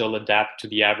and can still adapt to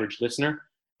the average listener.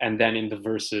 And then in the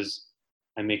verses,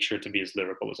 I make sure to be as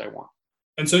lyrical as I want.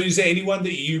 And so is there anyone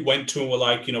that you went to and were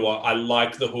like, you know what, I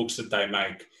like the hooks that they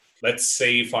make. Let's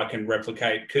see if I can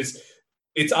replicate. Because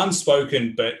it's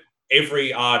unspoken, but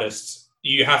every artist,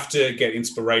 you have to get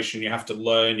inspiration. You have to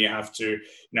learn. You have to,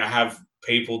 have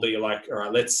people that you're like, all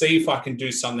right, let's see if I can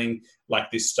do something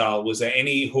like this style. Was there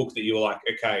any hook that you were like,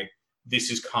 okay, this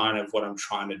is kind of what I'm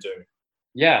trying to do?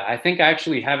 Yeah, I think I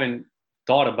actually haven't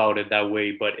thought about it that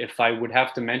way, but if I would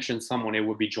have to mention someone, it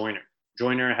would be Joyner.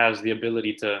 Joyner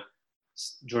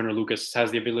Lucas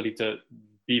has the ability to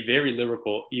be very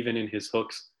lyrical, even in his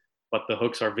hooks, but the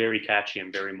hooks are very catchy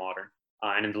and very modern.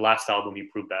 And in the last album, he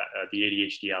proved that, the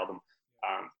ADHD album,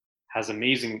 has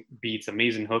amazing beats,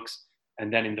 amazing hooks.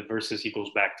 And then in the verses, he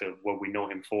goes back to what we know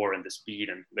him for and the speed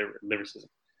and lyricism.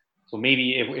 So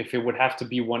maybe if it would have to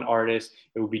be one artist,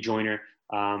 it would be Joyner.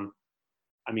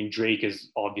 Drake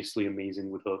is obviously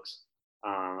amazing with hooks,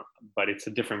 but it's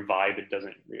a different vibe.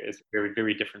 It's a very,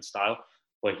 very different style,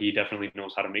 but he definitely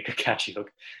knows how to make a catchy hook.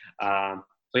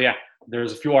 So yeah,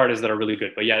 there's a few artists that are really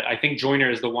good, but yeah, I think Joyner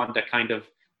is the one that kind of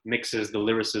mixes the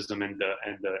lyricism and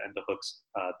the hooks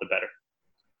the better.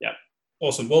 Yeah.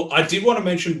 Awesome. Well, I did want to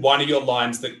mention one of your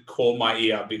lines that caught my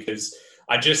ear because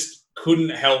I just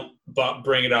couldn't help but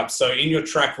bring it up. So in your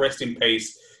track, Rest in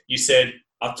Peace, you said,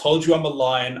 I told you I'm a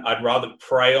lion. I'd rather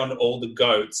prey on all the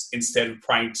goats instead of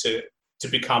praying to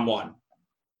become one.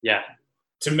 Yeah.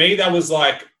 To me, that was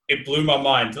like, it blew my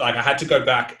mind. Like I had to go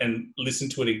back and listen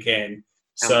to it again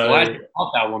I'm glad So you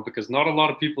caught that one because not a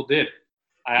lot of people did.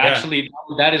 I yeah, actually,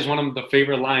 that is one of the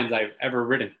favorite lines I've ever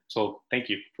written. So thank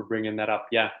you for bringing that up.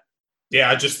 Yeah. yeah,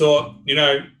 I just thought,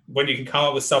 when you can come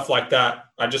up with stuff like that,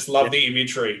 I just Yeah. love the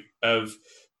imagery of,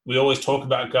 we always talk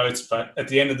about goats, but at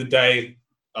the end of the day,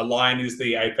 a lion is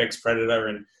the apex predator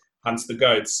and hunts the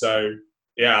goats. So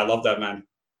yeah, I love that, man.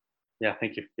 Yeah.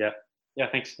 Thank you. Yeah. Yeah.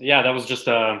 Thanks. Yeah. That was just,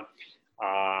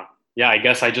 yeah, I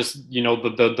guess I just,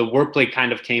 the wordplay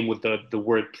kind of came with the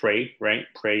word pray, right?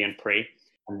 Pray and pray.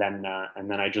 And then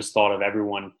I just thought of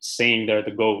everyone saying they're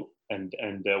the goat and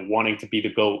wanting to be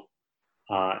the goat.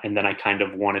 And then I kind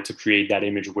of wanted to create that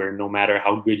image where no matter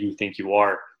how good you think you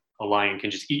are, a lion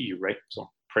can just eat you, right? So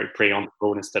prey on the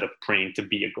goat instead of praying to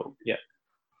be a goat. Yeah.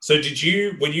 So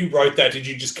when you wrote that, did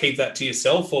you just keep that to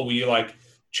yourself, or were you like,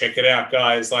 check it out,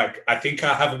 guys? Like, I think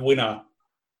I have a winner.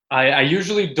 I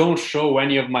usually don't show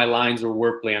any of my lines or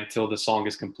wordplay until the song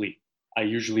is complete. I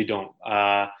usually don't.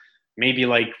 Maybe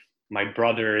like my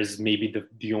brother is maybe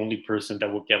the only person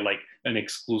that would get like an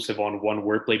exclusive on one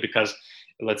wordplay because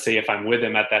let's say if I'm with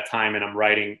him at that time and I'm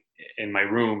writing in my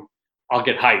room, I'll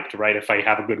get hyped, right? If I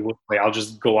have a good wordplay, I'll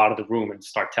just go out of the room and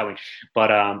start telling.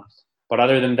 But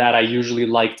other than that, I usually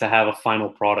like to have a final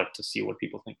product to see what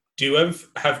people think. Do you ever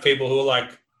have people who are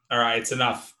like, all right, it's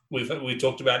enough. We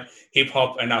talked about hip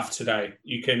hop enough today.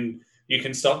 You can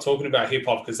stop talking about hip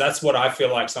hop, because that's what I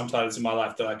feel like sometimes in my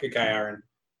life. They're like, okay, Aaron,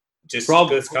 just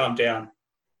Probably, let's calm down.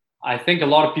 I think a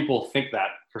lot of people think that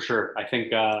for sure. I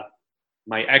think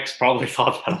my ex probably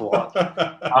thought that a lot.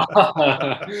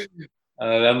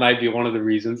 That might be one of the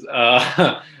reasons.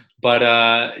 But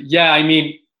yeah, I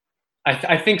mean,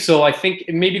 I think so. I think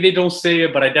maybe they don't say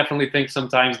it, but I definitely think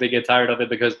sometimes they get tired of it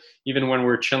because even when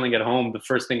we're chilling at home, the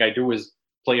first thing I do is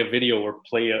play a video or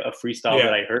play a freestyle that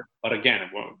Yeah. I heard. But again,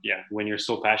 well, yeah, when you're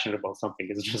so passionate about something,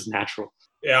 it's just natural.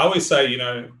 Yeah, I always say,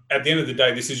 at the end of the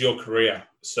day, this is your career.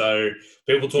 So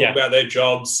people talk Yeah, about their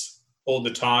jobs all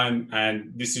the time,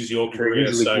 and this is your they're career.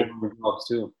 usually So boring jobs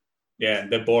too. yeah,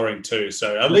 they're boring too.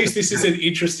 So at least this is an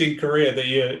interesting career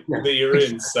Yeah, that you're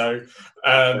in. So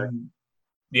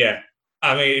yeah,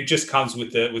 I mean, it just comes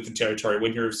with the territory.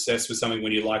 When you're obsessed with something,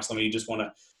 when you like something, you just want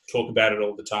to talk about it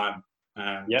all the time.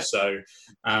 yeah.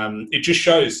 It just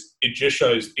shows. It just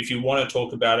shows if you want to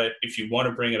talk about it, if you want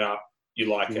to bring it up, you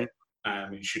like Mhm. it.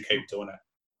 You should keep doing it.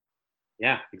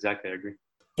 Yeah, exactly. I agree.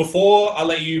 Before I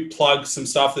let you plug some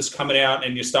stuff that's coming out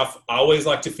and your stuff, I always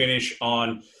like to finish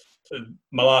on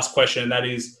my last question, and that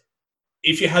is,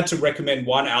 if you had to recommend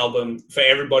one album for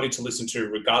everybody to listen to,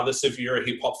 regardless if you're a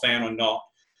hip hop fan or not,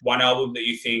 one album that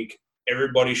you think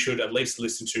everybody should at least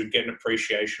listen to, get an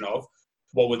appreciation of,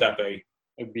 what would that be?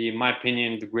 It would be, in my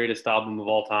opinion, the greatest album of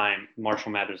all time,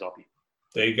 Marshall Mathers album.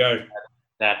 There you go.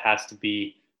 That has to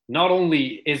be not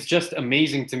only, it's just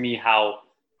amazing to me how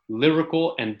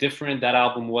lyrical and different that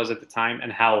album was at the time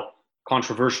and how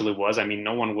controversial it was. I mean,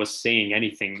 no one was saying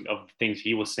anything of the things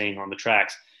he was saying on the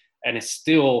tracks, and it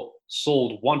still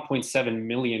sold 1.7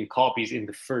 million copies in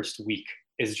the first week.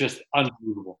 It's just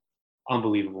unbelievable.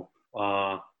 Unbelievable.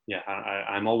 Yeah,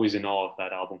 I'm always in awe of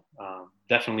that album.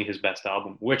 Definitely his best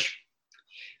album,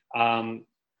 um,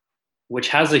 which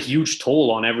has a huge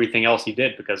toll on everything else he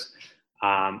did because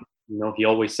he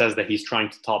always says that he's trying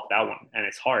to top that one, and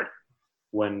it's hard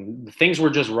when things were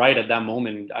just right at that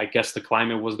moment. I guess the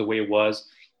climate was the way it was.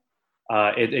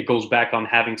 It goes back on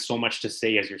having so much to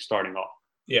say as you're starting off.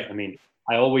 Yeah. I mean,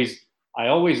 I always,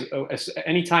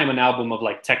 anytime an album of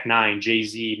like Tech Nine,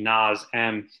 Jay-Z, Nas,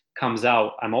 M comes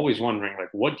out, I'm always wondering,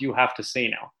 like, what do you have to say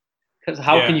now? Because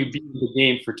how can Yeah. you be in the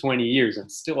game for 20 years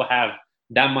and still have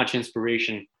that much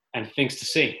inspiration and things to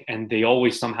say? And they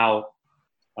always somehow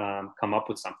come up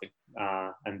with something,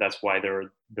 and that's why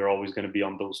they're always going to be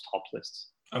on those top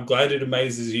lists. I'm glad it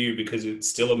amazes you, because it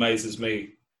still amazes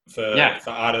me Yeah,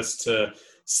 for artists to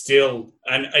still,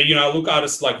 and look,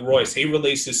 artists like Royce, he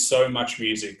releases so much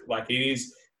music. Like, it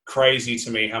is crazy to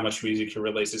me how much music he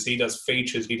releases. He does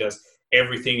features, he does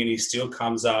everything, and he still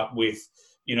comes up with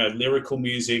lyrical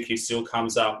music. He still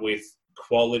comes up with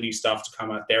quality stuff to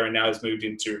come out there, and now he's moved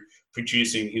into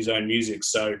producing his own music.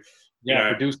 So yeah,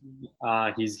 producing.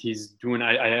 He's doing.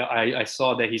 I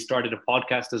saw that he started a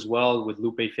podcast as well with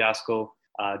Lupe Fiasco.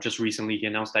 Just recently, he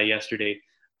announced that yesterday.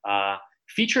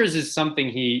 Features is something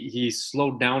he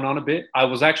slowed down on a bit. I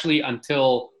was actually,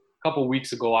 until a couple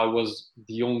weeks ago, I was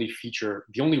the only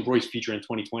Royce feature in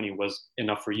 2020 was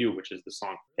 "Enough for You," which is the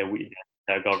song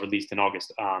that got released in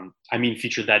August. I mean,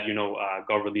 feature that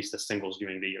got released as singles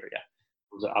during the year.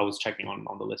 Yeah, I was checking on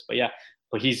the list, but yeah.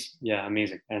 But he's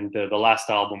amazing, and the last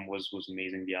album was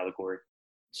amazing. The Allegory,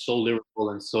 so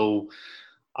lyrical and so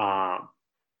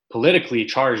politically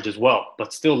charged as well,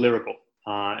 but still lyrical.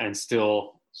 and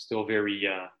still very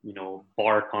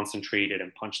bar concentrated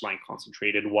and punchline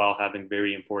concentrated while having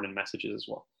very important messages as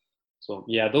well. So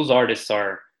yeah, those artists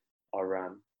are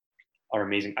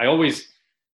amazing. I always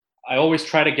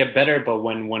try to get better, but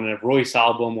when a Royce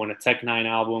album, when a Tech Nine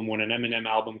album, when an Eminem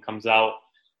album comes out,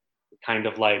 kind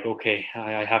of like, okay,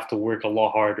 I have to work a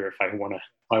lot harder if I want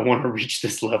to reach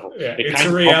this level. Yeah, it's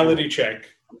a reality check.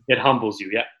 It humbles you,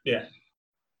 yeah. Yeah.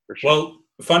 For sure. Well,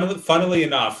 funnily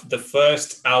enough, the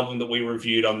first album that we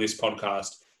reviewed on this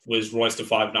podcast was Royce da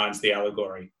 5'9's The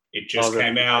Allegory. It just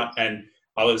came out, and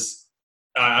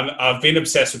I've been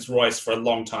obsessed with Royce for a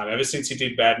long time. Ever since he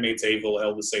did Bad Meets Evil,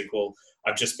 Hell the Sequel,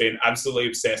 I've just been absolutely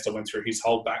obsessed. I went through his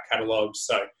whole back catalogue.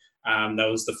 So that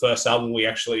was the first album we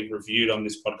actually reviewed on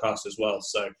this podcast as well.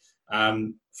 So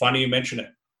funny you mention it.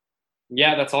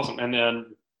 Yeah, that's awesome. And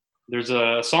there's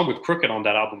a song with Crooked on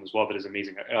that album as well that is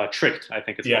amazing. Tricked, I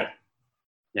think it's called.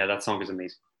 Yeah, that song is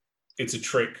amazing. It's a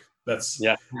trick. That's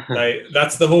the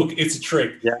hook. It's a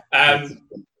trick. Yeah.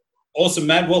 Awesome,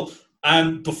 man. Well,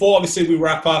 before obviously we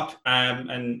wrap up,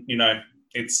 and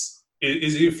is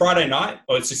it Friday night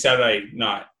or it's a Saturday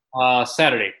night?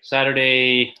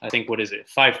 Saturday. I think, what is it?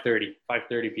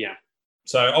 5:30 p.m.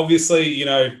 So obviously,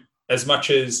 as much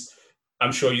as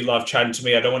I'm sure you love chatting to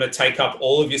me, I don't want to take up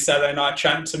all of your Saturday night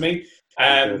chatting to me.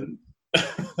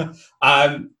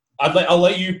 I'll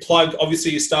let you plug,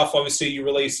 obviously, your stuff. Obviously, you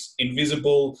released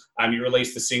Invisible. You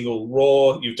released the single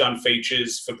Raw. You've done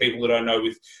features for people who don't know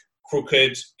with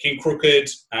Crooked, King Crooked.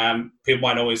 People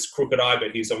might know as Crooked Eye,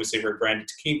 but he's obviously rebranded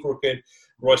to King Crooked.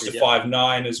 Royce da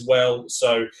 5'9 as well.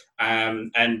 So,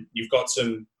 and you've got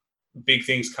some big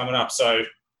things coming up. So,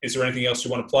 is there anything else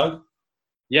you want to plug?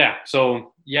 Yeah.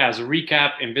 So, as a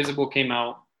recap, Invisible came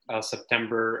out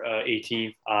September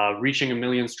 18th, reaching 1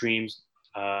 million streams.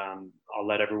 I'll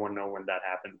let everyone know when that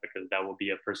happens because that will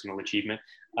be a personal achievement.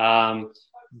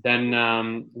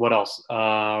 Then what else?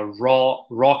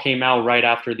 Raw came out right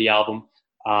after the album,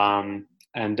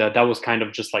 and that was kind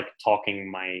of just like talking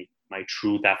my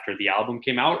truth after the album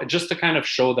came out, just to kind of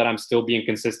show that I'm still being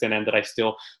consistent and that I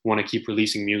still want to keep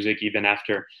releasing music even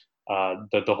after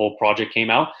the whole project came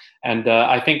out. And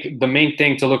I think the main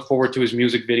thing to look forward to is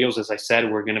music videos. As I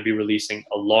said, we're going to be releasing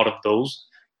a lot of those,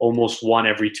 almost one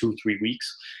every 2-3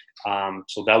 weeks.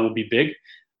 So that will be big.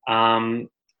 And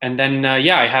then,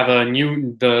 I have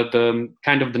the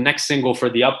kind of the next single for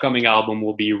the upcoming album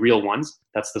will be Real Ones.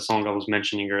 That's the song I was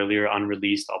mentioning earlier,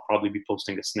 unreleased. I'll probably be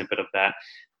posting a snippet of that.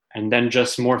 And then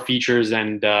just more features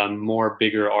and more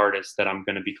bigger artists that I'm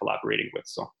going to be collaborating with.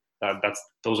 So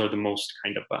those are the most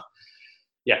kind of,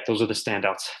 those are the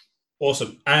standouts.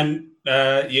 Awesome. And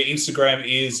your Instagram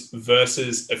is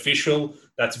Versvs Official.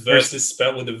 That's Versvs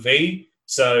spelled with a V.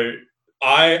 So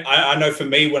I know for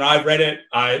me, when I read it,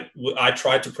 I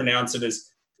tried to pronounce it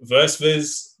as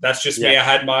Versvs. That's just me. I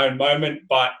had my own moment,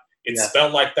 but it's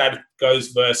spelled like that. It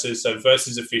goes Versvs. So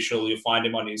Versvs Official. You'll find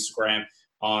him on Instagram,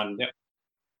 on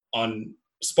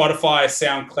Spotify,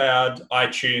 SoundCloud,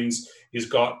 iTunes. He's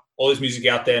got all his music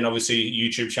out there, and obviously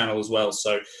YouTube channel as well.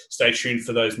 So stay tuned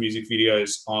for those music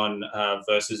videos on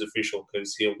Versvs Official,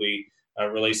 because he'll be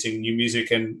releasing new music.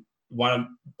 And one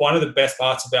of the best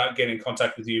parts about getting in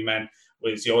contact with you, man,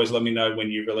 was you always let me know when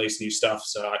you release new stuff,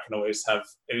 so I can always have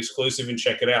an exclusive and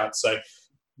check it out. So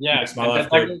makes my life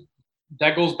good.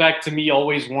 That goes back to me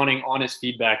always wanting honest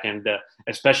feedback, and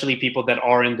especially people that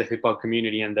are in the hip hop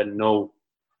community and that know,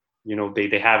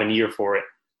 they have an ear for it.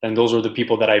 And those are the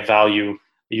people that I value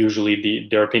usually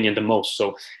their opinion the most.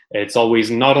 So it's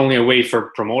always not only a way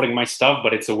for promoting my stuff,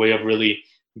 but it's a way of really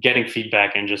getting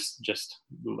feedback and just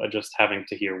having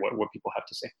to hear what people have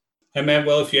to say. Hey man,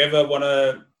 well, if you ever want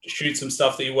to shoot some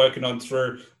stuff that you're working on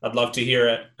through, I'd love to hear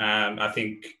it. I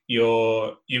think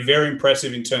you're very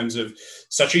impressive in terms of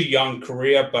such a young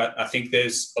career, but I think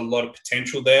there's a lot of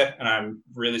potential there, and I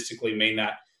realistically mean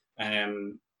that.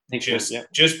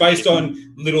 Just based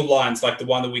on little lines like the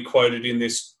one that we quoted in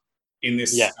this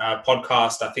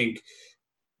podcast, I think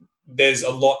there's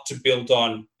a lot to build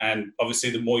on, and obviously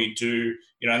the more you do,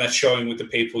 and that's showing with the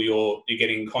people you're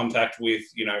getting in contact with,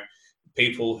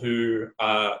 people who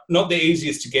are not the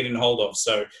easiest to get in hold of.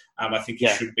 So I think you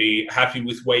should be happy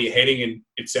with where you're heading, and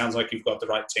it sounds like you've got the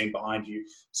right team behind you,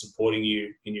 supporting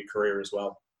you in your career as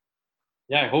well.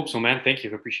 Yeah, I hope so, man. Thank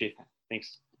you. I appreciate that.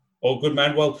 Thanks. All good,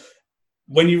 man. Well,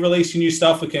 when you release your new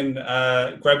stuff, we can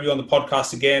grab you on the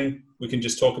podcast again. We can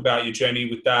just talk about your journey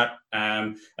with that.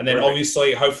 And then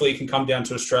obviously, hopefully you can come down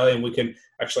to Australia and we can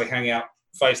actually hang out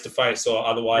face to face, or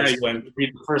otherwise you'd be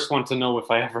the first one to know if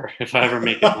I ever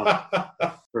make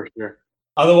it. For sure.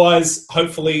 Otherwise,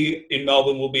 hopefully in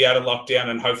Melbourne, we'll be out of lockdown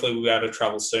and hopefully we'll be able to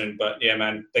travel soon. But yeah,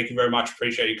 man, thank you very much.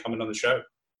 Appreciate you coming on the show.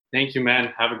 Thank you,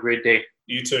 man. Have a great day.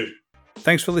 You too.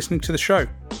 Thanks for listening to the show.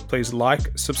 Please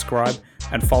like, subscribe,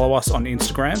 and follow us on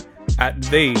Instagram at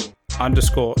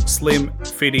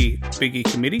 @the_slim_fitty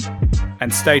biggie committee,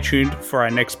 and stay tuned for our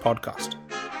next podcast.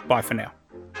 Bye for now.